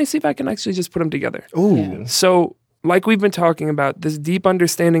 But let me see if I can actually just put them together. Ooh. Yeah. So, like we've been talking about, this deep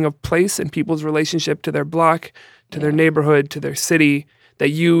understanding of place and people's relationship to their block, to their neighborhood, to their city, that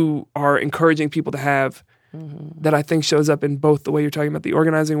you are encouraging people to have, that I think shows up in both the way you're talking about the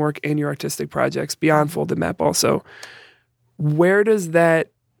organizing work and your artistic projects, beyond Folded Map also. Where does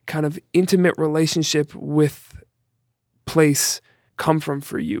that kind of intimate relationship with place come from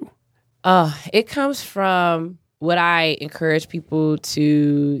for you? It comes from what I encourage people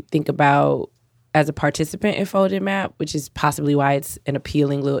to think about as a participant in Folded Map, which is possibly why it's an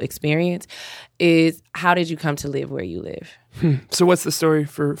appealing little experience, is how did you come to live where you live? So what's the story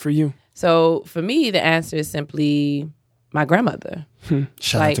for you? So for me, the answer is simply my grandmother.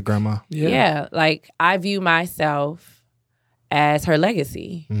 Shout out to grandma. Yeah. Like I view myself as her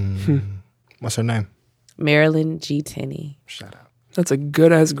legacy. What's her name? Marilyn G. Tenney. Shout out. That's a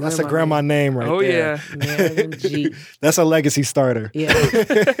good ass grandma. That's a grandma name right Oh there. yeah. Marilyn G. That's a legacy starter. Yeah.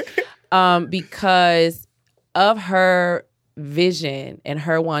 Because of her vision and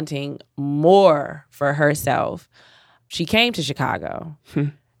her wanting more for herself, she came to Chicago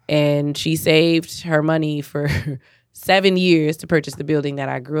and she saved her money for 7 years to purchase the building that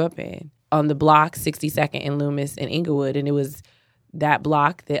I grew up in on the block 62nd and Loomis in Inglewood. And it was that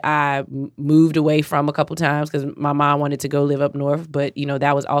block that I moved away from a couple times because my mom wanted to go live up north. But,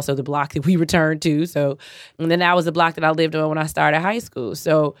 that was also the block that we returned to. So, and then that was the block that I lived on when I started high school.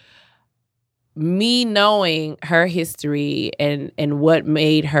 So me knowing her history and what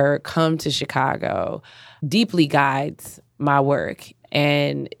made her come to Chicago deeply guides my work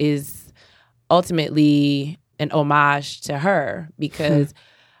and is ultimately an homage to her because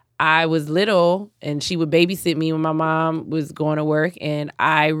I was little and she would babysit me when my mom was going to work. And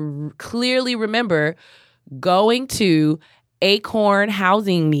I clearly remember going to Acorn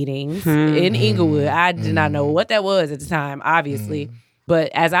housing meetings in Inglewood. I did not know what that was at the time, obviously.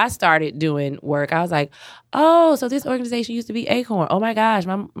 But as I started doing work, I was like, oh, so this organization used to be Acorn. Oh my gosh,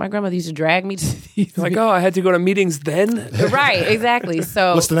 my grandmother used to drag me to these. Like, oh, I had to go to meetings then? Right, exactly.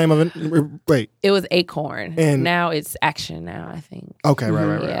 So What's the name of it? Wait. it was Acorn. And- now it's Action now, I think. Okay,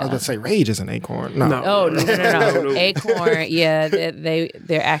 right. Yeah. I was going to say Rage is an acorn. No. Oh, no. No. Acorn, yeah,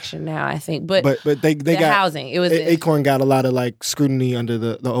 they're Action now, I think. But they the got housing, it was Acorn got a lot of like scrutiny under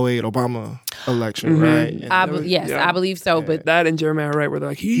the 08 Obama election, right? And I there was- yes, yeah. I believe so. But That and Jeremiah Wright where they're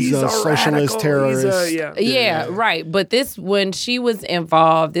like, he's a a socialist radical. terrorist. yeah, right. But this, when she was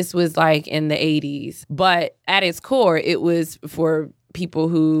involved, this was like in the 80s. But at its core, it was for people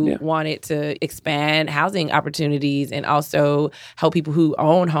who wanted to expand housing opportunities and also help people who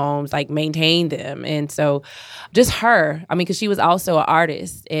own homes, like maintain them. And so just her, I mean, because she was also an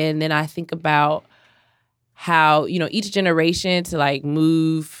artist. And then I think about how, each generation to like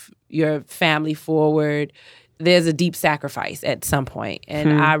move your family forward, there's a deep sacrifice at some point.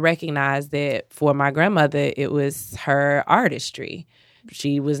 And I recognize that for my grandmother, it was her artistry.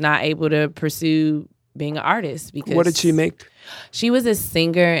 She was not able to pursue being an artist because... What did she make? She was a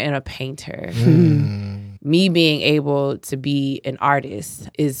singer and a painter. Me being able to be an artist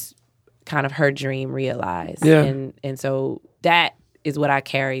is kind of her dream realized. Yeah. And so that is what I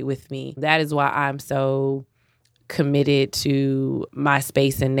carry with me. That is why I'm so committed to my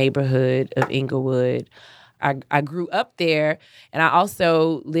space and neighborhood of Inglewood. I grew up there, and I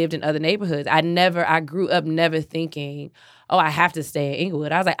also lived in other neighborhoods. I grew up never thinking, oh, I have to stay in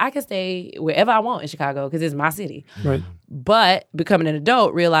Inglewood. I was like, I can stay wherever I want in Chicago because it's my city. Right. But becoming an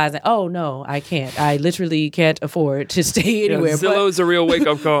adult, realizing, oh, no, I can't. I literally can't afford to stay anywhere. Zillow's a real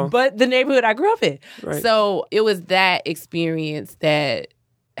wake-up call. But the neighborhood I grew up in. Right. So it was that experience that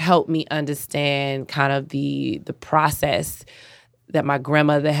helped me understand kind of the process that my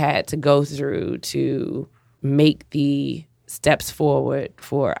grandmother had to go through to make the steps forward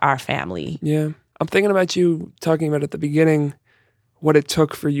for our family. Yeah. I'm thinking about you talking about at the beginning what it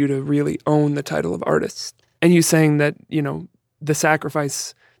took for you to really own the title of artist. And you saying that, the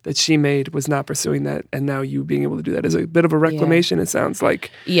sacrifice that she made was not pursuing that, and now you being able to do that is a bit of a reclamation, it sounds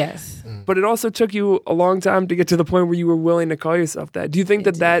like. Yes. But it also took you a long time to get to the point where you were willing to call yourself that. Do you think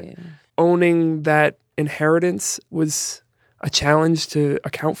that owning that inheritance was a challenge to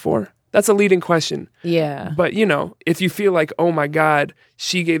account for? That's a leading question. Yeah. But, if you feel like, oh my God,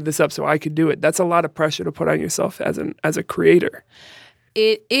 she gave this up so I could do it, that's a lot of pressure to put on yourself as a creator.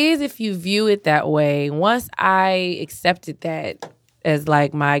 It is if you view it that way. Once I accepted that as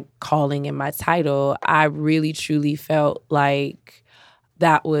like my calling and my title, I really truly felt like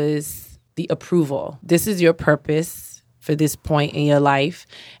that was the approval. This is your purpose for this point in your life.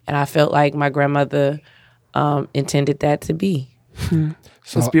 And I felt like my grandmother intended that to be.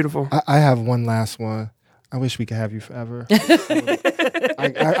 So that's beautiful. I have one last one. I wish we could have you forever.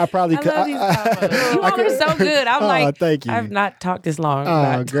 I probably could. You're so good. I'm thank you. I've not talked this long.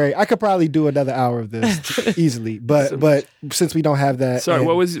 Oh, great. I could probably do another hour of this easily. But since we don't have that. Sorry,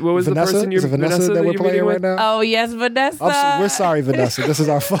 what was Vanessa? the person Is it Vanessa that we're playing right now? Oh, yes, Vanessa. We're sorry, Vanessa. This is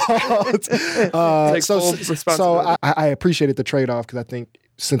our fault. So I appreciated the trade-off because I think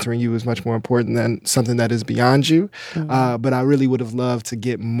centering you is much more important than something that is beyond you. Mm-hmm. But I really would have loved to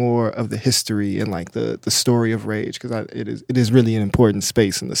get more of the history and like the story of Rage because it is really an important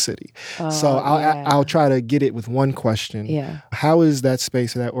space in the city. So I'll try to get it with one question. Yeah. How is that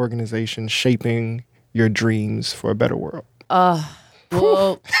space or that organization shaping your dreams for a better world?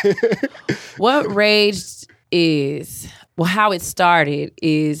 Well, what Rage is, how it started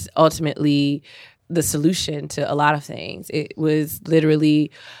is ultimately the solution to a lot of things. It was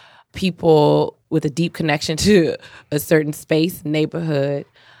literally people with a deep connection to a certain space, neighborhood,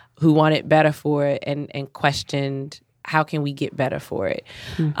 who wanted better for it and questioned, how can we get better for it?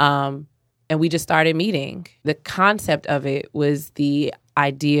 And we just started meeting. The concept of it was the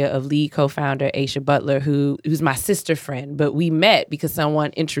idea of lead co-founder Aisha Butler, who's my sister friend, but we met because someone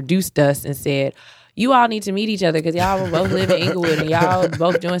introduced us and said, you all need to meet each other because y'all both live in Inglewood and y'all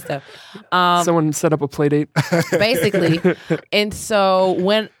both doing stuff. Someone set up a play date. Basically. And so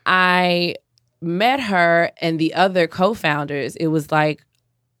when I met her and the other co-founders, it was like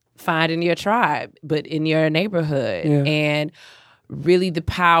finding your tribe, but in your neighborhood. Yeah. And really the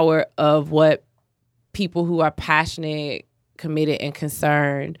power of what people who are passionate, committed, and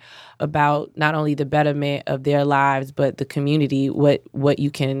concerned about not only the betterment of their lives, but the community, what you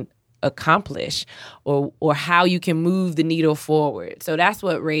can accomplish or how you can move the needle forward. So that's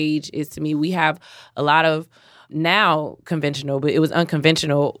what Rage is to me. We have a lot of now conventional, but it was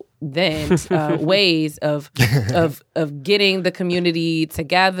unconventional then ways of getting the community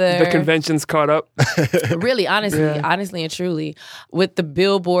together. The conventions caught up. Really, honestly and truly, with the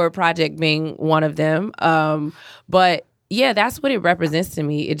Billboard project being one of them. But yeah, that's what it represents to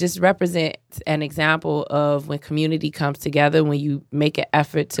me. It just represents an example of when community comes together, when you make an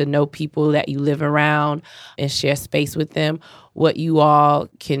effort to know people that you live around and share space with them, what you all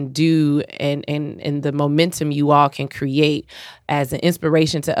can do and the momentum you all can create as an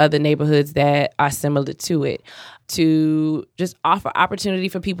inspiration to other neighborhoods that are similar to it, to just offer opportunity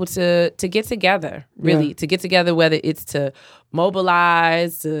for people to get together, really, to get together, whether it's to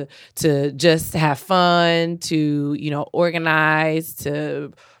mobilize, to just have fun, to, organize,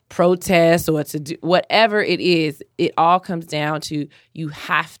 to protest, or to do whatever it is. It all comes down to you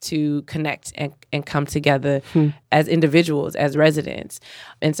have to connect and come together as individuals, as residents.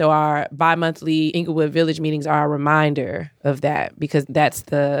 And so our bi-monthly Inglewood Village meetings are a reminder of that, because that's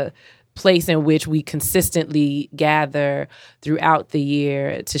the place in which we consistently gather throughout the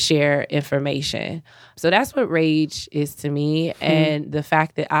year to share information. So that's what Rage is to me. And the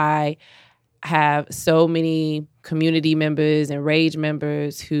fact that I have so many community members and Rage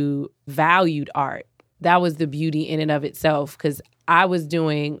members who valued art, that was the beauty in and of itself, because I was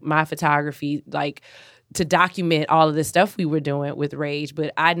doing my photography to document all of the stuff we were doing with Rage,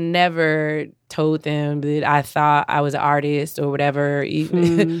 but I never told them that I thought I was an artist or whatever.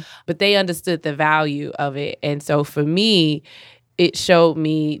 But they understood the value of it. And so for me, it showed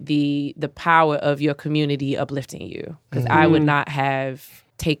me the power of your community uplifting you, because I would not have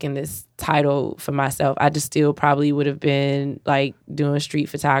taken this title for myself. I just still probably would have been doing street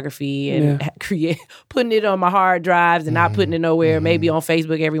photography and putting it on my hard drives and not putting it nowhere, maybe on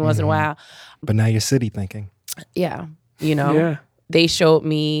Facebook every once in a while. But now you're city thinking. Yeah. They showed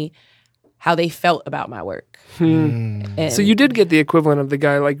me how they felt about my work. And so you did get the equivalent of the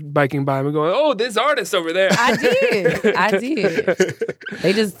guy biking by and going, oh, this artist over there. I did.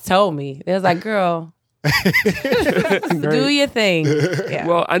 They just told me. They was like, girl, Do your thing. Yeah.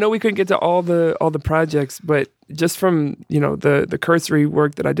 Well, I know we couldn't get to all the projects, but just from the cursory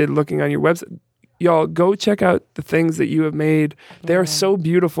work that I did looking on your website, y'all go check out the things that you have made. They are so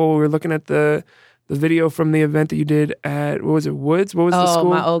beautiful. We were looking at the video from the event that you did at, what was it, Woods? What was the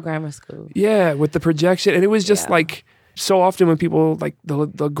school? My old grammar school. Yeah, with the projection. And it was just like, so often when people like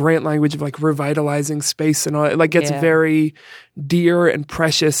the grant language of like revitalizing space and all, it like gets very dear and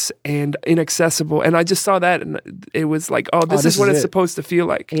precious and inaccessible. And I just saw that and it was like, this is what it's supposed to feel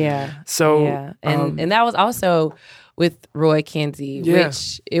like. Yeah. So, and that was also with Roy Kinsey,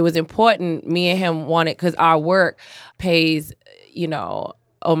 which it was important. Me and him wanted, because our work pays,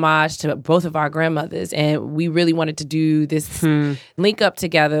 homage to both of our grandmothers, and we really wanted to do this link up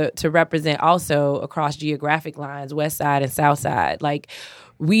together to represent also across geographic lines, West Side and South Side. Like,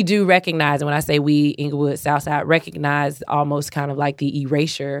 we do recognize, and when I say we, Inglewood, South Side, recognize almost kind of like the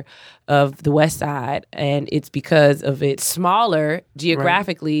erasure of the West Side, and it's because of it's smaller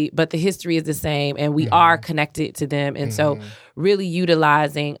geographically, but the history is the same, and we are connected to them, and so really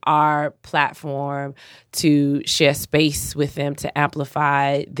utilizing our platform to share space with them to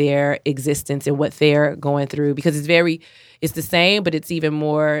amplify their existence and what they're going through, because it's the same, but it's even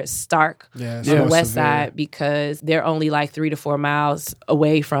more stark on the West Side, because they're only like 3 to 4 miles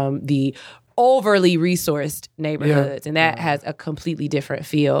away from the overly resourced neighborhoods, and that has a completely different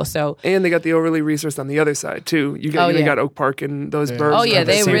feel. So, and they got the overly resourced on the other side too. You got Oak Park and those burbs. Oh yeah,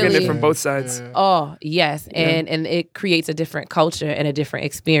 they really get it from both sides. Oh yes, and it creates a different culture and a different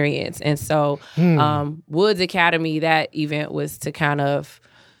experience. And so, Woods Academy, that event was to kind of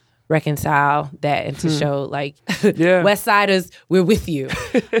reconcile that and to show like West Siders, we're with you.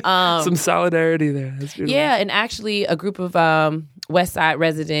 Some solidarity there. That's beautiful. Yeah, and actually a group of West Side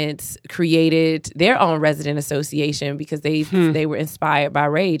residents created their own resident association because they were inspired by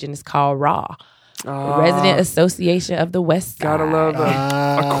Rage, and it's called RAW. Resident Association of the West Side. Gotta love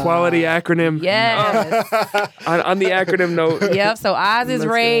a quality acronym. Yes. On the acronym note. Yep. So ours is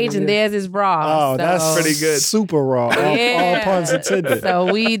Rage and theirs is Raw. Oh, so, that's pretty good. Super raw. All puns intended.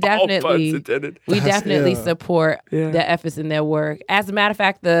 So we definitely support their efforts in their work. As a matter of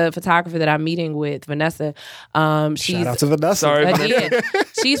fact, the photographer that I'm meeting with, Vanessa, shout out to Vanessa. Sorry, again,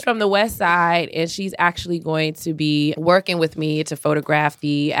 she's from the West Side, and she's actually going to be working with me to photograph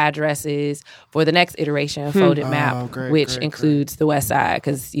the addresses for the next iteration of Folded Map, which includes the West Side.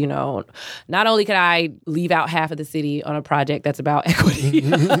 Because, not only could I leave out half of the city on a project that's about equity,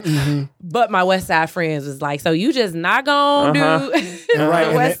 but my West Side friends was like, so you just not gonna do...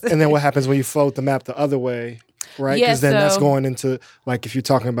 And then what happens when you float the map the other way? Right, because then that's going into, like, if you're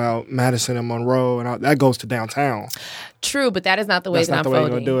talking about Madison and Monroe, and all, that goes to downtown. True, but that is not the way that I'm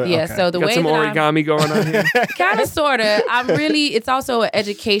folding. Do it. Yeah, okay. so the got way some that origami going on here. Kind of, sort of. It's also an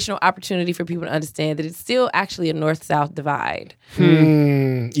educational opportunity for people to understand that it's still actually a North-South divide.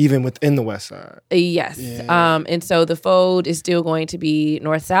 Even within the West Side. Yes. Yeah. And so the fold is still going to be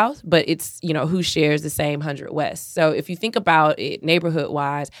North-South, but it's, who shares the same 100 West. So if you think about it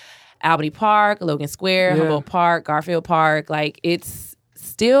neighborhood-wise, Albany Park, Logan Square, Humboldt Park, Garfield Park, like it's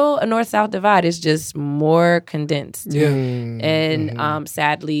still a North-South divide. It's just more condensed. Yeah. And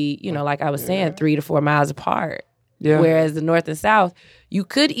sadly, like I was saying, 3 to 4 miles apart. Yeah. Whereas the North and South, you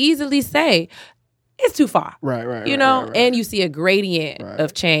could easily say it's too far. Right. And you see a gradient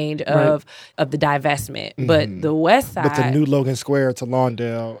of change of the divestment. But the West Side, but the new Logan Square to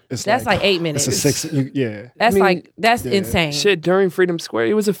Lawndale, that's like 8 minutes. It's a 6. That's insane. Shit, during Freedom Square,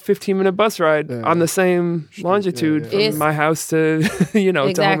 it was a 15-minute bus ride on the same longitude from my house to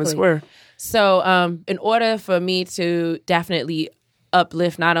to Holman Square. So in order for me to definitely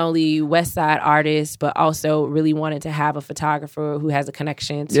uplift not only West Side artists, but also really wanted to have a photographer who has a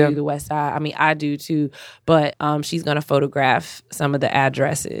connection to the West Side. I mean, I do too, but she's going to photograph some of the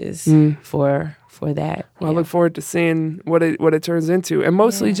addresses for that. Well, I look forward to seeing what it turns into, and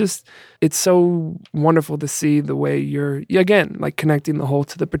mostly just it's so wonderful to see the way you're again like connecting the whole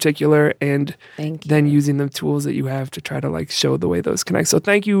to the particular, and then using the tools that you have to try to like show the way those connect. So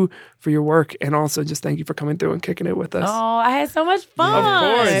thank you for your work, and also just thank you for coming through and kicking it with us. Oh, I had so much fun.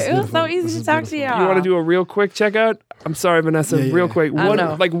 Of course. It was so easy to talk to y'all. You want to do a real quick checkout? I'm sorry, Vanessa. Real quick,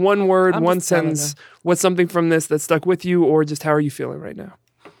 one word, one sentence. What's something from this that stuck with you, or just how are you feeling right now?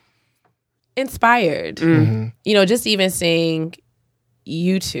 Inspired. Just even seeing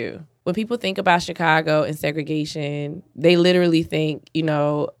you two. When people think about Chicago and segregation, they literally think,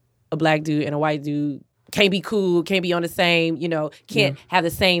 a black dude and a white dude can't be cool, can't be on the same, can't have the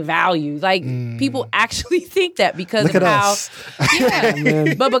same values. Like, people actually think that because Look of at how, us.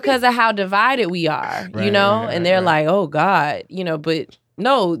 but because of how divided we are, and they're like, oh God, but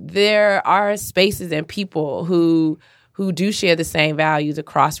no, there are spaces and people who do share the same values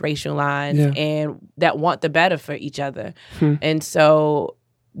across racial lines and that want the better for each other. And so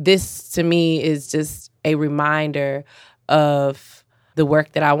this, to me, is just a reminder of the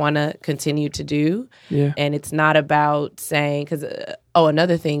work that I want to continue to do. Yeah. And it's not about saying, because,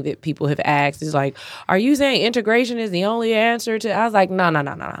 another thing that people have asked is like, are you saying integration is the only answer to, I was like, no.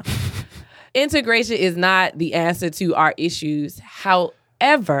 Integration is not the answer to our issues.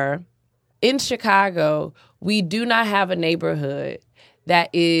 However, in Chicago, we do not have a neighborhood that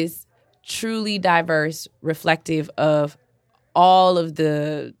is truly diverse, reflective of all of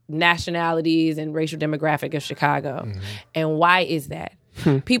the nationalities and racial demographic of Chicago. And why is that?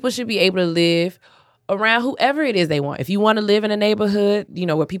 People should be able to live around whoever it is they want. If you want to live in a neighborhood,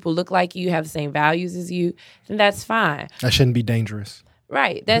 where people look like you, have the same values as you, then that's fine. That shouldn't be dangerous.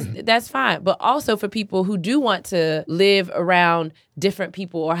 Right. That's fine. But also for people who do want to live around different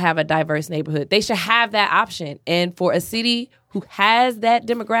people or have a diverse neighborhood, they should have that option. And for a city who has that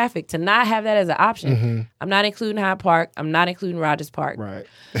demographic to not have that as an option, I'm not including Hyde Park. I'm not including Rogers Park. Right.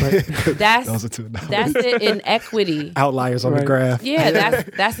 That's Those are two. That's the inequity. Outliers on the graph. Yeah,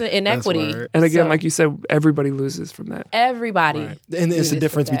 that's the inequity. And again, like you said, everybody loses from that. Everybody. Right. And it's the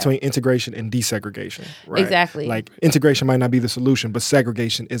difference between integration and desegregation. Right? Exactly. Like integration might not be the solution, but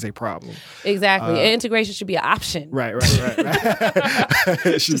segregation is a problem. Exactly. And integration should be an option. Right.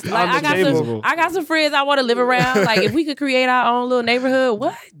 It's just like, on the table. I got some friends I want to live around. Like if we could create our own little neighborhood,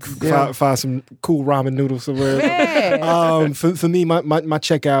 what? Find some cool ramen noodles somewhere. Yeah. For me, my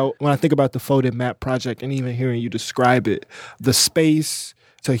checkout, when I think about the Folded Map Project and even hearing you describe it, the space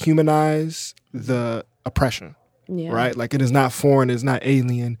to humanize the oppression. Yeah. Right? Like it is not foreign, it's not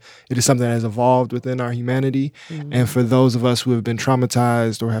alien. It is something that has evolved within our humanity. And for those of us who have been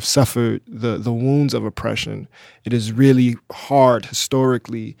traumatized or have suffered the wounds of oppression, it is really hard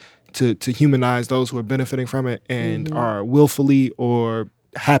historically to humanize those who are benefiting from it and are willfully or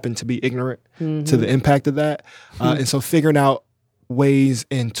happen to be ignorant to the impact of that. And so figuring out ways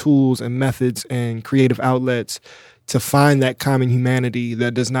and tools and methods and creative outlets to find that common humanity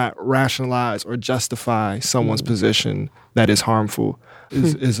that does not rationalize or justify someone's position that is harmful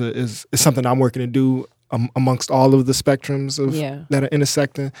is something I'm working to do amongst all of the spectrums of that are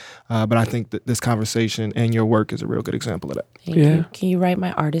intersecting. But I think that this conversation and your work is a real good example of that. Thank you. Can you write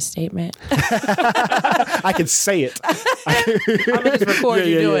my artist statement? I can say it. I'm going to just record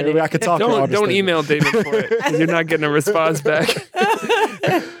you doing it. I can talk. Don't email David for it because you're not getting a response back.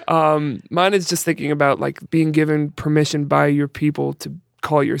 Mine is just thinking about like being given permission by your people to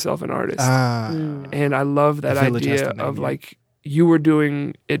call yourself an artist. And I love that idea of like, you were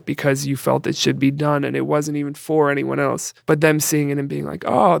doing it because you felt it should be done and it wasn't even for anyone else. But them seeing it and being like,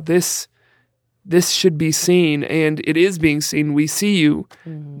 oh, this should be seen and it is being seen. We see you.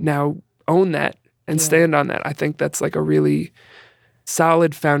 Now own that and stand on that. I think that's like a really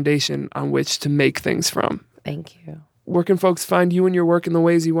solid foundation on which to make things from. Thank you. Where can folks find you and your work in the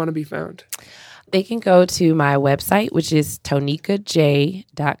ways you want to be found? They can go to my website, which is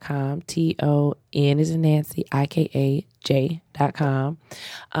tonikaj.com, TON as in Nancy, IKAJ.com.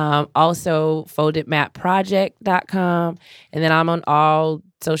 Also, foldedmapproject.com. And then I'm on all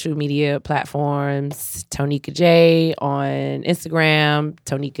social media platforms, Tonika J on Instagram,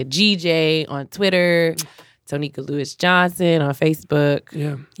 Tonika GJ on Twitter, Tonika Lewis Johnson on Facebook.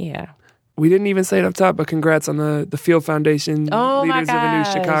 Yeah. We didn't even say it up top, but congrats on the Field Foundation Leaders of a New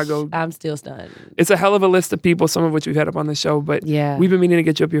Chicago. I'm still stunned. It's a hell of a list of people, some of which we've had up on the show, but we've been meaning to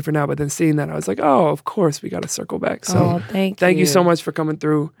get you up here for now. But then seeing that, I was like, oh, of course, we got to circle back. So thank you so much for coming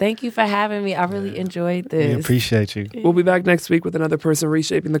through. Thank you for having me. I really enjoyed this. We appreciate you. We'll be back next week with another person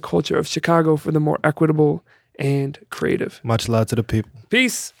reshaping the culture of Chicago for the more equitable and creative. Much love to the people.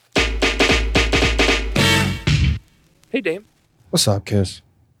 Peace. Hey, Dame. What's up, Kiss?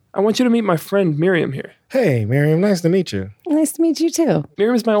 I want you to meet my friend Miriam here. Hey, Miriam, nice to meet you. Nice to meet you too.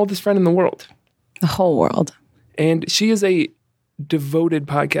 Miriam is my oldest friend in the world. The whole world. And she is a devoted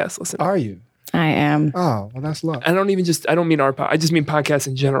podcast listener. Are you? I am. Oh, well, that's love. I don't mean our podcast. I just mean podcasts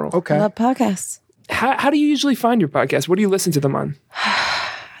in general. Okay. I love podcasts. How do you usually find your podcast? What do you listen to them on?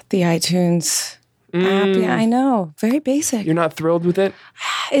 The iTunes app. Yeah, I know. Very basic. You're not thrilled with it?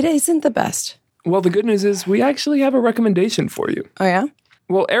 It isn't the best. Well, the good news is we actually have a recommendation for you. Oh, yeah?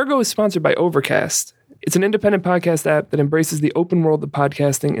 Well, Ergo is sponsored by Overcast. It's an independent podcast app that embraces the open world of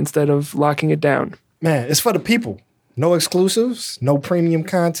podcasting instead of locking it down. Man, it's for the people. No exclusives, no premium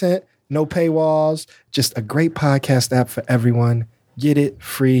content, no paywalls, just a great podcast app for everyone. Get it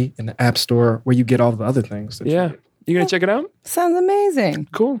free in the App Store where you get all the other things. You gonna check it out? Sounds amazing.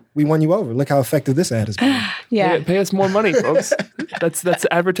 Cool. We won you over. Look how effective this ad has been. Yeah, Pay us more money, folks. That's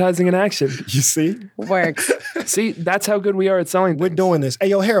advertising in action. You see? works. See, that's how good we are at selling. We're doing this. Hey,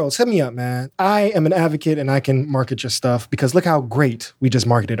 yo, Harold, hit me up, man. I am an advocate and I can market your stuff because look how great we just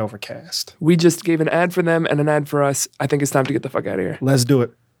marketed Overcast. We just gave an ad for them and an ad for us. I think it's time to get the fuck out of here. Let's do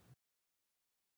it.